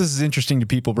this is interesting to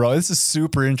people, bro. This is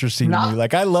super interesting to me.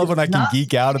 Like I love when I can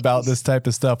geek out about this type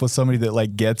of stuff with somebody that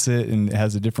like gets it and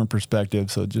has a different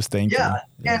perspective. So just thank you.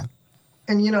 Yeah.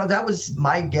 And that was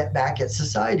my get back at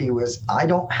society was I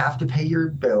don't have to pay your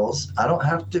bills. I don't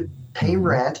have to pay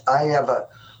rent.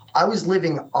 I was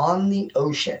living on the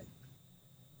ocean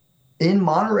in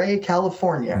Monterey,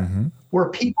 California, where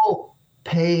people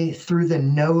pay through the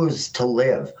nose to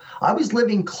live. I was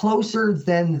living closer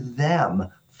than them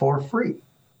for free.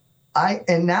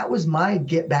 And that was my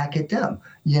get back at them.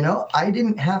 I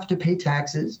didn't have to pay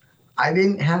taxes. I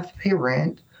didn't have to pay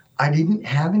rent. I didn't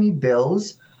have any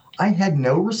bills. I had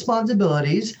no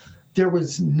responsibilities. There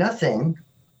was nothing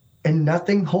and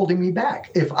nothing holding me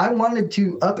back. If I wanted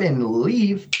to up and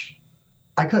leave,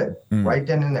 I could right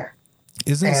then and there.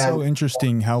 Isn't it so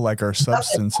interesting how like our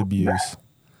substance abuse?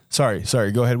 Sorry.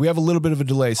 Go ahead. We have a little bit of a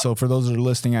delay. So for those that are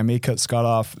listening, I may cut Scott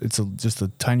off. It's just a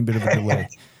tiny bit of a delay.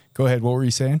 Go ahead. What were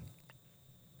you saying?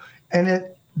 And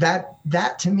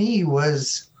that to me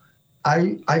was,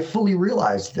 I fully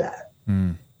realized that.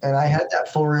 And I had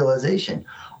that full realization.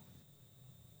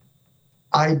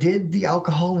 I did the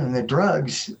alcohol and the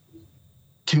drugs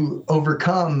to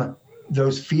overcome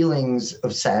those feelings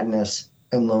of sadness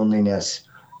and loneliness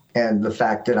and the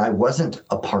fact that I wasn't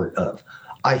a part of.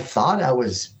 I thought I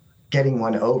was getting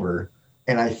one over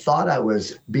and I thought I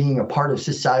was being a part of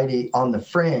society on the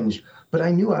fringe, but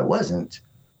I knew I wasn't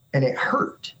and it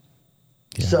hurt.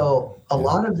 Yeah. So a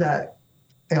lot of that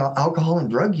alcohol and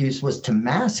drug use was to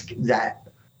mask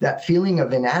that feeling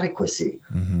of inadequacy.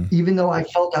 Even though I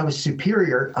felt I was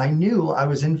superior, I knew I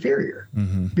was inferior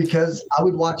because I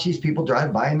would watch these people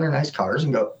drive by in their nice cars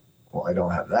and go, well, I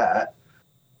don't have that,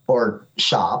 or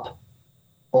shop,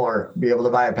 or be able to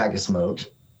buy a pack of smokes,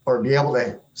 or be able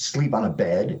to sleep on a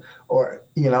bed, or,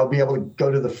 be able to go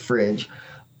to the fridge.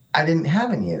 I didn't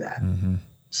have any of that.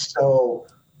 So,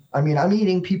 I'm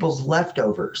eating people's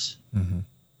leftovers, and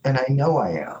I know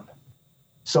I am.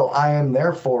 So I am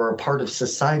therefore a part of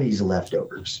society's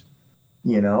leftovers,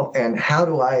 and how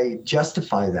do I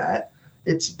justify that?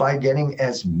 It's by getting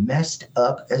as messed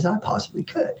up as I possibly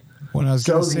could. Well, I was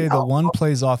going to say the one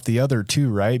plays off the other too,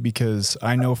 right? Because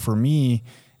I know for me,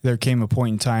 there came a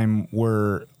point in time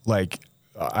where like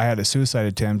I had a suicide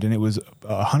attempt, and it was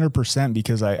 100%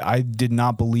 because I did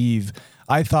not believe,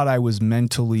 I thought I was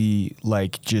mentally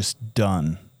like just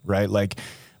done, right? Like,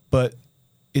 but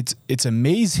it's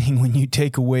amazing when you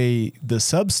take away the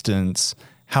substance,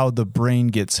 how the brain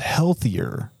gets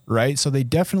healthier, right? So they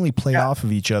definitely play off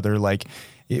of each other. Like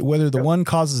whether the one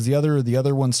causes the other or the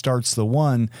other one starts the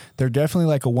one, they're definitely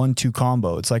like a 1-2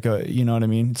 combo. It's like a, you know what I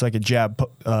mean? It's like a jab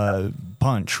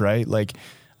punch, right? Like,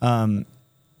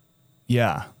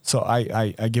 yeah. So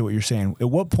I get what you're saying. At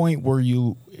what point were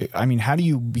you, how do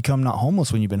you become not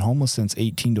homeless when you've been homeless since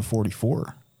 18 to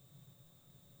 44?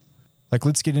 Like,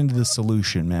 let's get into the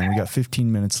solution, man. We got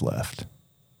 15 minutes left.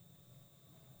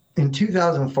 In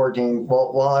 2014,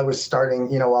 while I was starting,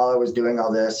 while I was doing all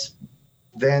this,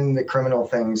 then the criminal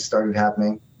things started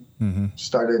happening.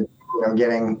 Started,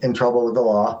 getting in trouble with the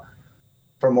law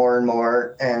for more and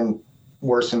more and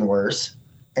worse and worse.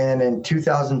 And in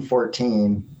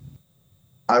 2014,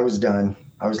 I was done.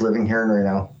 I was living here in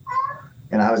Reno,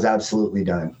 and I was absolutely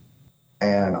done.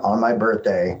 And on my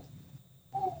birthday,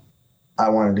 I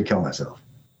wanted to kill myself.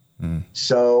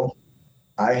 So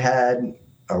I had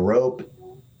a rope,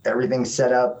 everything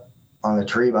set up on a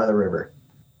tree by the river.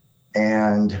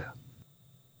 And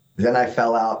then I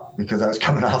fell out because I was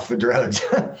coming off the drugs.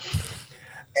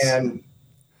 And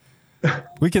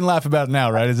we can laugh about it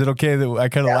now, right? Is it okay that I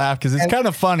kind of laugh? Because it's kind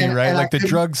of funny, right? Like the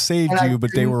drugs saved you,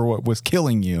 but they were what was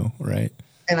killing you, right?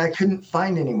 And I couldn't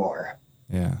find any more.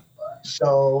 Yeah.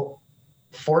 So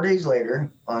 4 days later,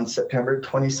 on September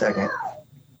 22nd,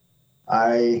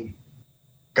 I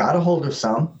got a hold of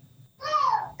some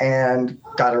and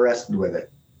got arrested with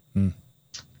it.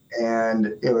 And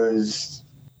it was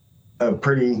a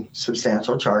pretty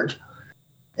substantial charge.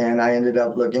 And I ended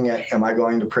up looking at, am I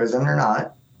going to prison or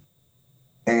not?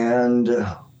 And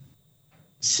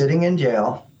sitting in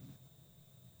jail,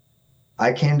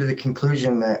 I came to the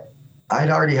conclusion that I'd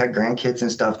already had grandkids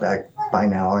and stuff back by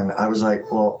now. And I was like,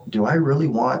 well, do I really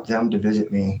want them to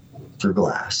visit me through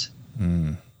glass?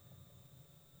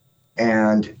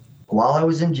 And while I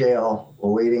was in jail,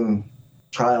 awaiting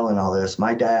trial and all this,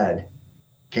 my dad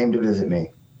came to visit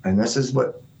me. And this is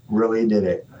what really did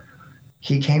it.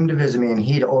 He came to visit me, and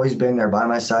he'd always been there by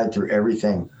my side through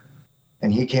everything.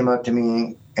 And he came up to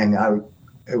me, and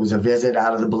it was a visit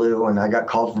out of the blue, and I got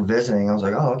called for visiting. I was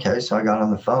like, oh, okay. So I got on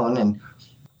the phone, and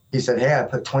he said, hey, I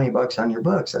put $20 on your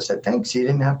books. I said, thanks. You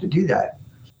didn't have to do that.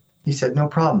 He said, no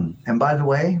problem. And by the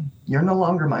way, you're no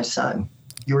longer my son.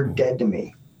 You're dead to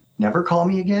me. Never call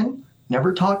me again.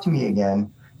 Never talk to me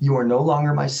again. You are no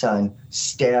longer my son.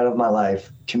 Stay out of my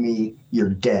life. To me, you're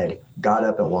dead. Got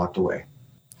up and walked away.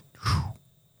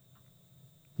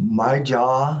 My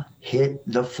jaw hit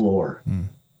the floor.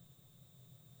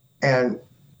 And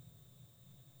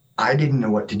I didn't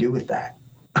know what to do with that.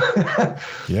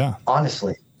 Yeah.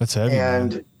 Honestly. That's heavy.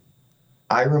 And man.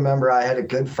 I remember I had a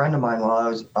good friend of mine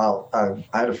I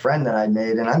had a friend that I'd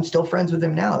made, and I'm still friends with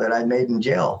him now, that I'd made in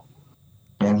jail.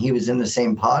 And he was in the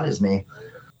same pod as me.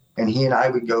 And he and I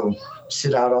would go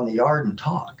sit out on the yard and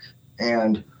talk.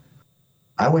 And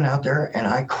I went out there and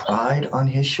I cried on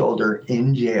his shoulder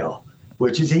in jail,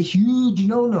 which is a huge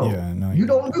no-no. Yeah, no, you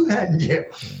don't do that in jail.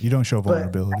 You don't show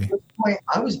vulnerability. But at this point,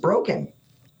 I was broken.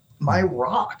 My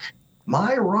rock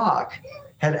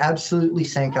had absolutely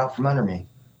sank out from under me.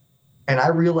 And I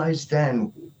realized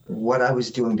then what I was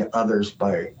doing to others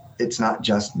by, it's not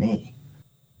just me.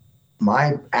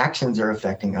 My actions are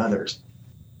affecting others.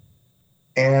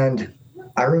 And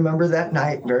I remember that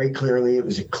night very clearly. It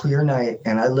was a clear night,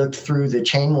 and I looked through the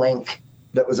chain link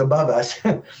that was above us.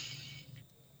 And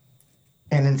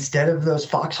instead of those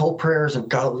foxhole prayers of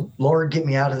God, Lord, get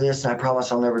me out of this, and I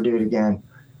promise I'll never do it again,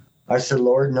 I said,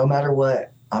 Lord, no matter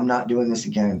what, I'm not doing this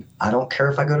again. I don't care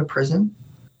if I go to prison.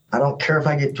 I don't care if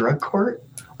I get drug court.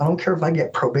 I don't care if I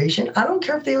get probation. I don't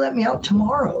care if they let me out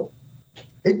tomorrow.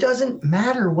 It doesn't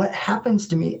matter what happens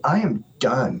to me. I am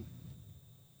done.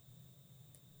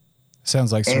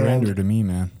 Sounds like surrender to me,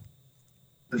 man.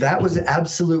 That was an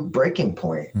absolute breaking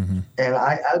point. And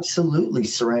I absolutely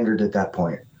surrendered at that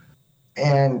point.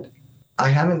 And I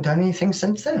haven't done anything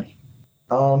since then.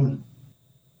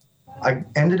 I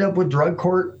ended up with drug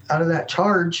court out of that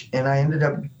charge, and I ended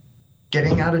up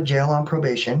getting out of jail on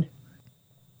probation.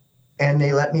 And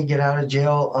they let me get out of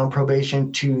jail on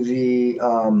probation to the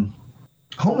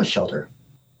homeless shelter,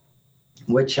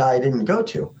 which I didn't go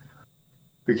to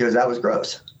because that was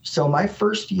gross. So my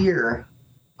first year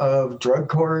of drug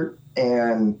court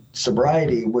and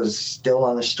sobriety was still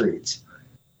on the streets.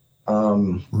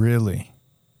 Really?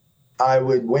 I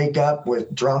would wake up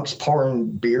with drunks pouring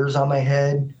beers on my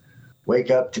head, wake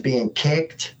up to being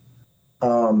kicked.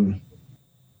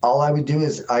 All I would do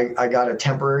is I got a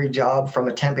temporary job from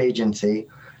a temp agency,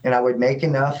 and I would make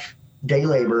enough day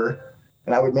labor,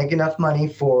 and I would make enough money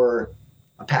for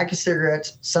a pack of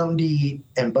cigarettes, something to eat,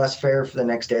 and bus fare for the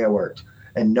next day I worked.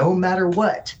 And no matter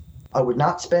what, I would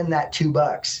not spend that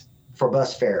 $2 for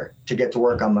bus fare to get to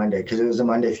work on Monday because it was a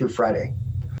Monday through Friday.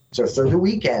 So through the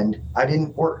weekend, I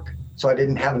didn't work, so I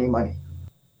didn't have any money.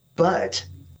 But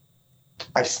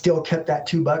I still kept that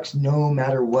 $2 no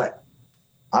matter what.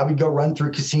 I would go run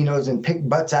through casinos and pick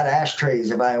butts out of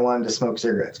ashtrays if I wanted to smoke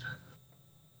cigarettes.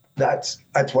 That's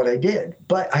what I did.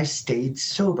 But I stayed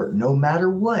sober. No matter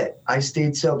what, I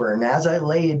stayed sober. And as I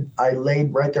laid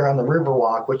right there on the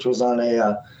Riverwalk, which was on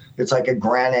it's like a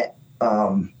granite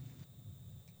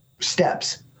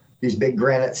steps, these big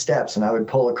granite steps. And I would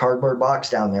pull a cardboard box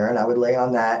down there, and I would lay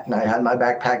on that. And I had my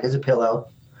backpack as a pillow.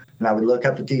 And I would look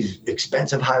up at these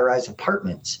expensive high-rise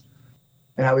apartments.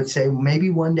 And I would say, maybe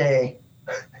one day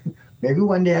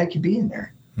I could be in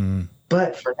there.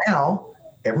 But for now,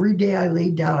 every day I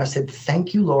laid down, I said,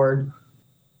 thank you, Lord,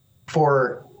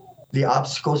 for the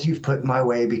obstacles you've put in my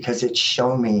way, because it's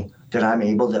shown me that I'm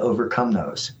able to overcome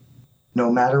those.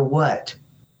 No matter what,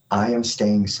 I am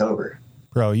staying sober.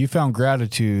 Bro, you found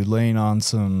gratitude laying on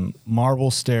some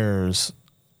marble stairs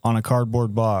on a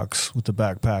cardboard box with the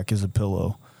backpack as a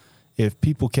pillow. If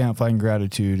people can't find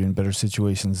gratitude in better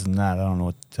situations than that, I don't know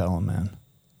what to tell them, man.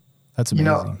 That's amazing.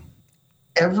 You know,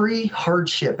 every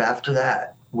hardship after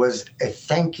that was a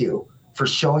thank you for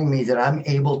showing me that I'm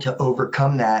able to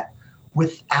overcome that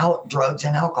without drugs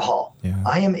and alcohol. Yeah.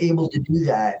 I am able to do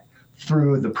that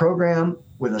through the program,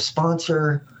 with a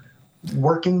sponsor,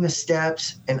 working the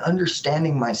steps, and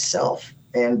understanding myself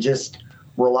and just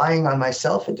relying on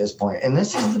myself at this point. And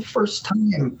this is the first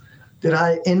time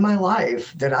that in my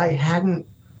life that I hadn't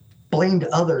blamed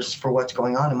others for what's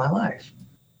going on in my life.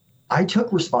 I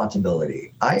took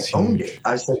responsibility. I owned it.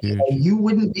 I said, you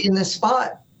wouldn't be in this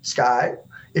spot, Scott,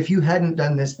 if you hadn't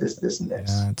done this, and this.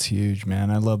 Yeah, it's huge,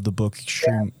 man. I love the book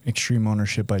Extreme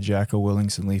Ownership by Jacko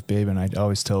Willings and Leif Babin. I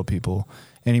always tell people,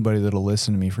 anybody that'll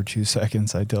listen to me for 2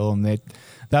 seconds, I tell them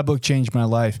that book changed my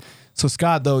life. So,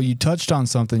 Scott, though, you touched on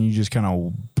something, you just kind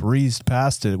of breezed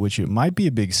past it, which it might be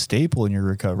a big staple in your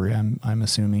recovery, I'm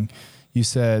assuming. You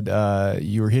said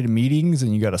you were hitting meetings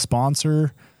and you got a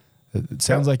sponsor. It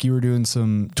sounds like you were doing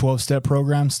some 12-step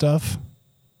program stuff.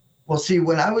 Well, see,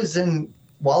 while I was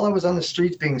on the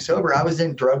streets being sober, I was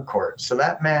in drug court. So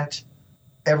that meant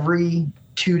every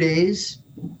 2 days,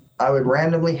 I would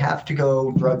randomly have to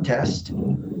go drug test.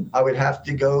 I would have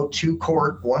to go to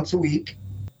court once a week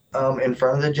in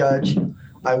front of the judge.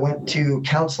 I went to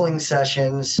counseling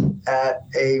sessions at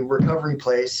a recovery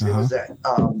place. It was at,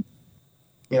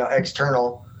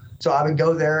 external. So I would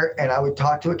go there and I would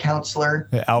talk to a counselor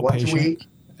once a week.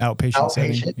 Outpatient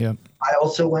setting. Yep. I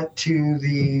also went to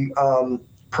the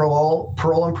parole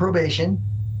and probation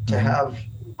to have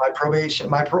my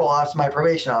parole officer, my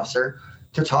probation officer,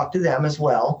 to talk to them as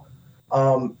well.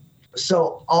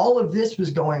 So all of this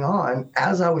was going on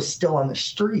as I was still on the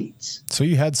streets. So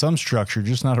you had some structure,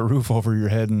 just not a roof over your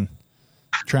head and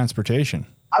transportation.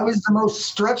 I was the most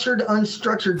structured,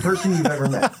 unstructured person you've ever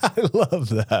met. I love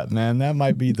that, man. That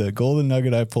might be the golden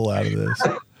nugget I pull out of this.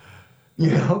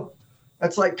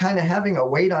 That's like kind of having a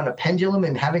weight on a pendulum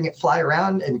and having it fly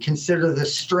around and consider the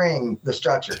string the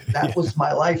structure. That was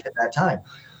my life at that time.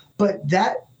 But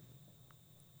that,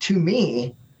 to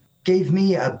me, gave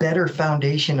me a better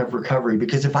foundation of recovery,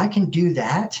 because if I can do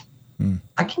that,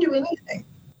 I can do anything.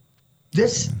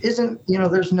 This isn't,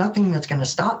 there's nothing that's going to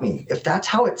stop me. If that's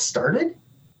how it started,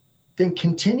 then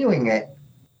continuing it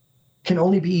can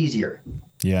only be easier.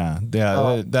 Yeah.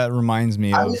 That reminds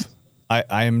me of,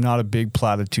 I am not a big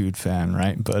platitude fan,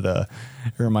 right? But it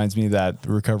reminds me that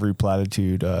recovery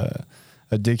platitude,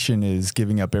 addiction is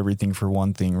giving up everything for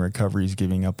one thing. Recovery is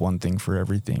giving up one thing for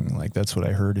everything. Like, that's what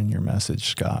I heard in your message,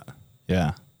 Scott.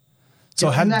 Yeah.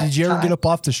 So in that did you ever time- get up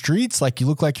off the streets? Like you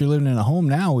look like you're living in a home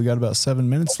now. We got about 7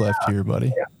 minutes left here,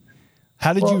 buddy.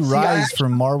 How did Well, you see, I rise actually-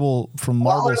 from marble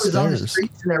While I was on the stairs?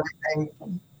 streets and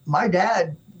everything, my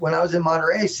dad, when I was in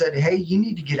Monterey, said, "Hey, you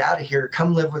need to get out of here.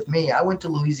 Come live with me." I went to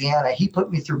Louisiana. He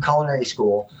put me through culinary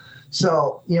school.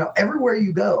 So, everywhere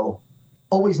you go,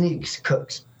 always needs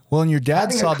cooks. Well, and your dad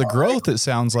Having a saw the car- growth, it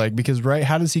sounds like, because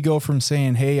how does he go from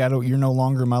saying, "Hey, you're no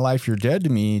longer in my life, you're dead to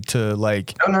me," to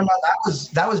like, No.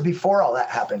 That was before all that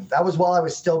happened. That was while I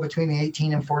was still between the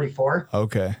 18 and 44.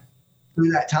 okay.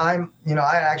 Through that time, I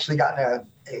had actually gotten a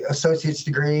associate's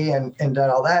degree and done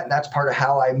all that. And that's part of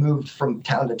how I moved from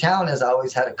town to town, is I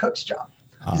always had a cook's job.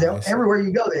 I see. Everywhere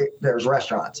you go, there's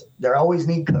restaurants. They always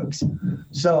need cooks.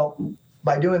 So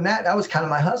by doing that, that was kind of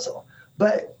my hustle.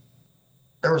 But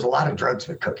there was a lot of drugs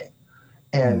with cooking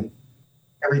and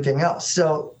everything else.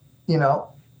 So,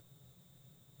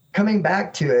 coming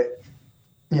back to it,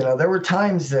 there were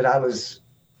times that I was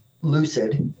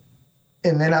lucid,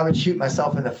 and then I would shoot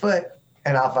myself in the foot,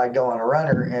 and off I'd go on a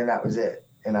runner, and that was it.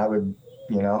 And I would,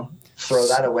 throw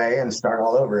that away and start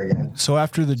all over again. So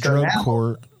after the So drug now-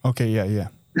 court, okay, yeah.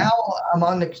 Now I'm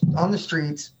on the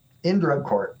streets in drug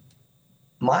court.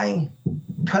 My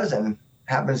cousin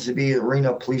happens to be the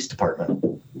Reno Police Department,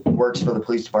 works for the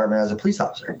police department as a police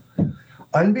officer.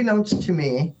 Unbeknownst to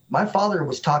me, my father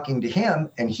was talking to him,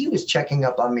 and he was checking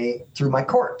up on me through my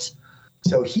courts.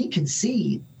 So he could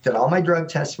see that all my drug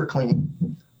tests were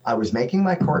clean. I was making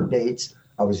my court dates.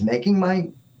 I was making my,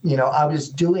 I was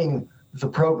doing the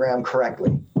program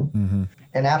correctly. Mm-hmm.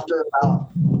 And after about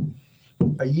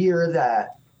a year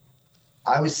that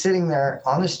I was sitting there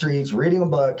on the streets reading a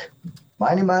book,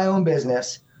 minding my own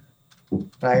business,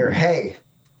 and I hear, "Hey,"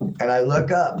 and I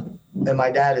look up, and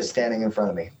my dad is standing in front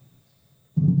of me.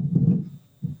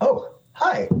 "Oh,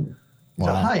 hi." So,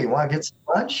 Wow. "Hi, you want to get some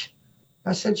lunch?"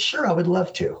 I said, "Sure, I would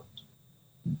love to."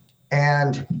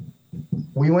 And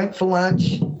we went for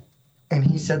lunch, and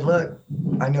he said, "Look,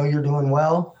 I know you're doing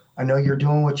well. I know you're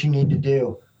doing what you need to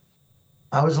do."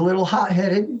 I was a little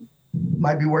hot-headed,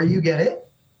 might be where you get it,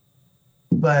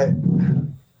 but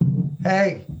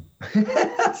hey,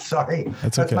 sorry,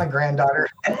 That's that's okay. my granddaughter,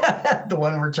 the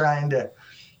one we're trying to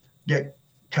get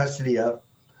custody of.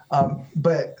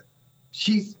 But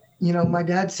she's, my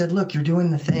dad said, "Look, you're doing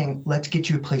the thing. Let's get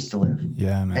you a place to live."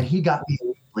 Yeah, man. And he got me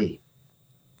immediately.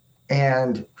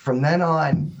 And from then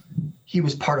on, he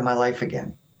was part of my life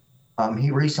again.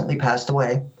 He recently passed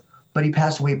away, but he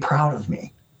passed away proud of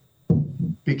me,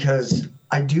 because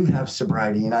I do have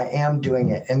sobriety and I am doing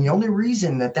it. And the only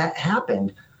reason that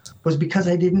happened was because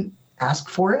I didn't ask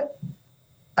for it.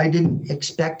 I didn't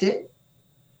expect it.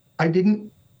 I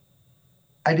didn't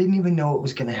even know it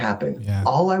was going to happen. Yeah.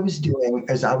 All I was doing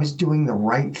is I was doing the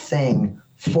right thing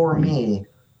for me,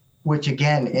 which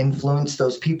again influenced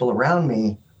those people around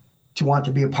me to want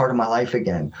to be a part of my life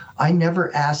again. I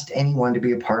never asked anyone to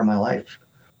be a part of my life.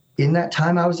 In that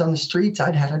time I was on the streets,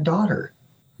 I'd had a daughter.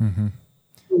 Mm-hmm.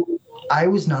 I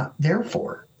was not there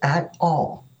for at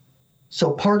all.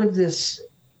 So part of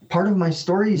my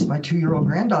story is my 2-year-old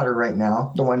granddaughter right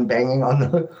now, the one banging on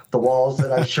the walls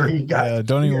that I'm sure you guys. Yeah,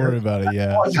 don't even hear. worry about it.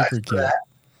 Yeah, Apologize super for cute.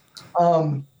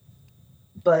 that.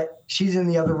 But she's in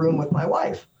the other room with my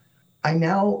wife. I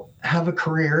now have a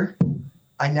career.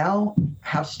 I now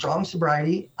have strong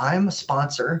sobriety. I'm a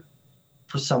sponsor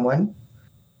for someone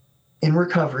in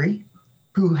recovery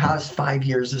who has 5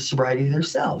 years of sobriety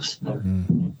themselves.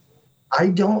 Mm. I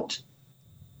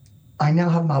now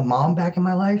have my mom back in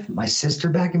my life, my sister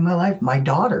back in my life. My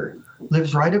daughter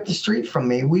lives right up the street from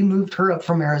me. We moved her up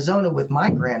from Arizona with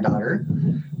my granddaughter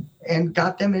and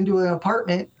got them into an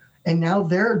apartment. And now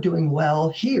they're doing well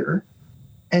here.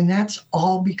 And that's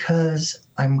all because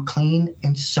I'm clean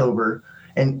and sober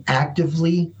and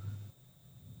actively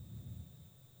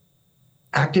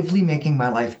making my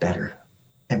life better.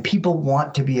 And people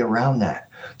want to be around that.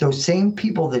 Those same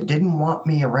people that didn't want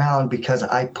me around because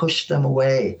I pushed them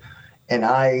away and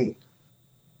I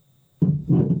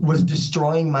was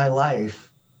destroying my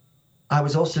life, I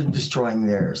was also destroying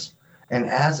theirs. And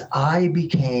as I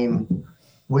became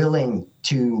willing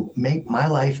to make my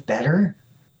life better,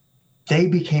 they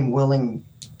became willing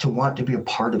to want to be a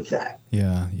part of that.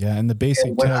 Yeah. In the basic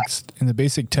And when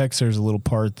text, there's a little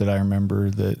part that I remember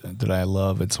that I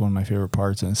love. It's one of my favorite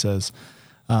parts, and it says,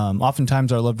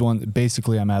 oftentimes our loved one,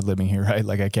 basically I'm ad-libbing here, right?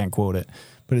 Like I can't quote it,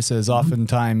 but it says,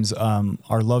 oftentimes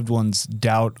our loved ones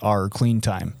doubt our clean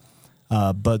time,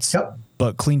 but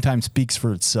clean time speaks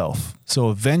for itself.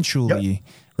 So eventually,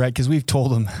 right? Because we've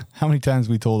told them, how many times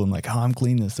we told them like, "Oh, I'm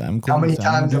clean this time. I'm clean How many this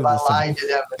time. times have I lied to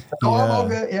them? Oh, I'm all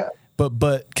good. Yeah.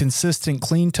 But consistent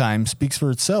clean time speaks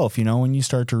for itself. You know, when you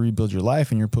start to rebuild your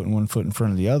life and you're putting one foot in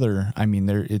front of the other, I mean,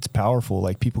 it's powerful.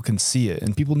 Like, people can see it,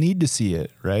 and people need to see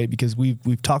it, right? Because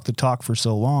we've talked the talk for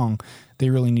so long. They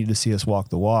really need to see us walk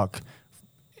the walk.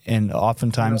 And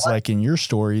oftentimes, like in your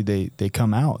story, they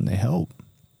come out and they help.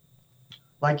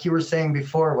 Like you were saying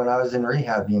before, when I was in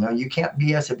rehab, you know, you can't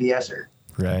BS a BSer.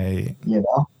 Right. You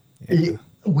know, Yeah.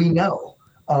 We know.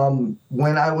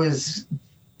 When I was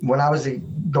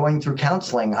going through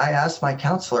counseling, I asked my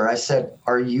counselor, I said,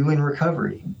 "Are you in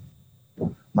recovery?"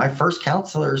 My first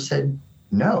counselor said,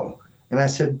 "No." And I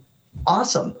said,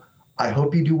 "Awesome. I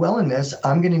hope you do well in this.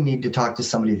 I'm going to need to talk to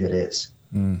somebody that is."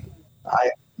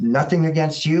 Nothing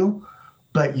against you,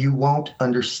 but you won't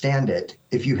understand it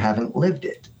if you haven't lived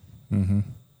it. Mm-hmm.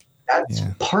 That's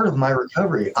part of my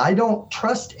recovery. I don't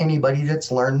trust anybody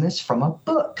that's learned this from a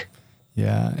book.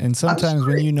 Yeah, and sometimes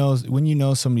when you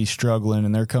know somebody's struggling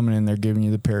and they're coming in, they're giving you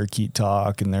the parakeet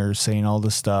talk and they're saying all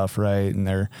this stuff, right? And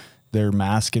they're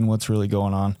masking what's really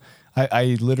going on.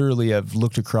 I literally have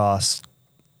looked across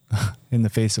in the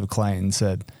face of a client and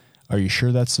said, "Are you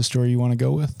sure that's the story you want to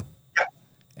go with?" Yeah.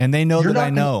 And they know that I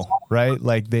know, right?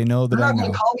 Like, they know that I know. You're not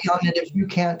going to call me on it if you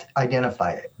can't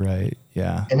identify it. Right.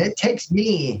 Yeah. And it takes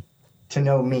me to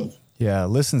know me. Yeah.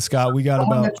 Listen, Scott, we got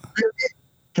Someone about that's lived it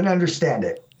can understand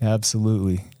it.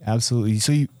 Absolutely.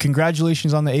 So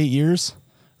congratulations on the 8 years,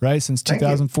 right? Since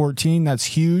 2014. That's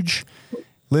huge.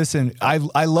 Listen,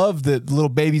 I love the little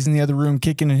babies in the other room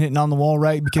kicking and hitting on the wall,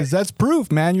 right? Because that's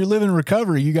proof, man. You're living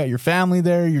recovery. You got your family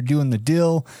there. You're doing the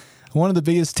deal. One of the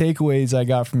biggest takeaways I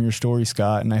got from your story,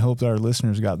 Scott, and I hope that our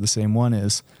listeners got the same one,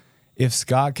 is if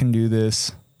Scott can do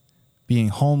this being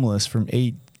homeless from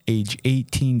age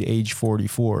 18 to age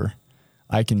 44,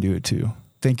 I can do it too.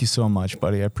 Thank you so much,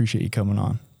 buddy. I appreciate you coming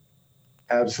on.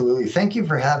 Absolutely. Thank you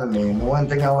for having me. And the one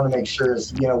thing I want to make sure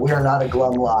is, you know, we are not a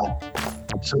glum lot.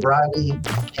 Sobriety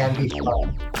can be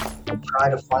fun. Try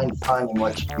to find fun in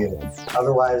what you do.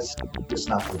 Otherwise, it's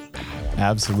not worth it.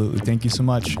 Absolutely. Thank you so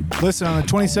much. Listen, on the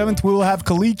 27th, we will have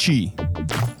Kalichi.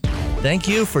 Thank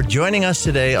you for joining us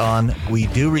today on We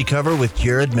Do Recover with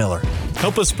Jared Miller.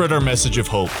 Help us spread our message of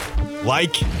hope.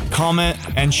 Like, comment,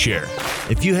 and share.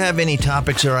 If you have any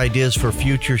topics or ideas for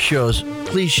future shows,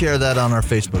 please share that on our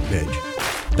Facebook page.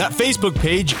 That Facebook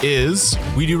page is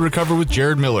We Do Recover with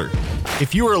Jared Miller.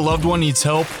 If you or a loved one needs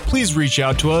help, please reach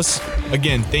out to us.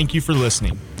 Again, thank you for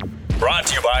listening. Brought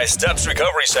to you by Steps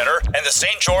Recovery Center and the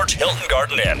St. George Hilton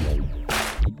Garden Inn.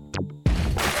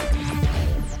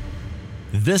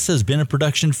 This has been a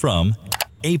production from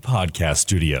A Podcast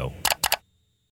Studio.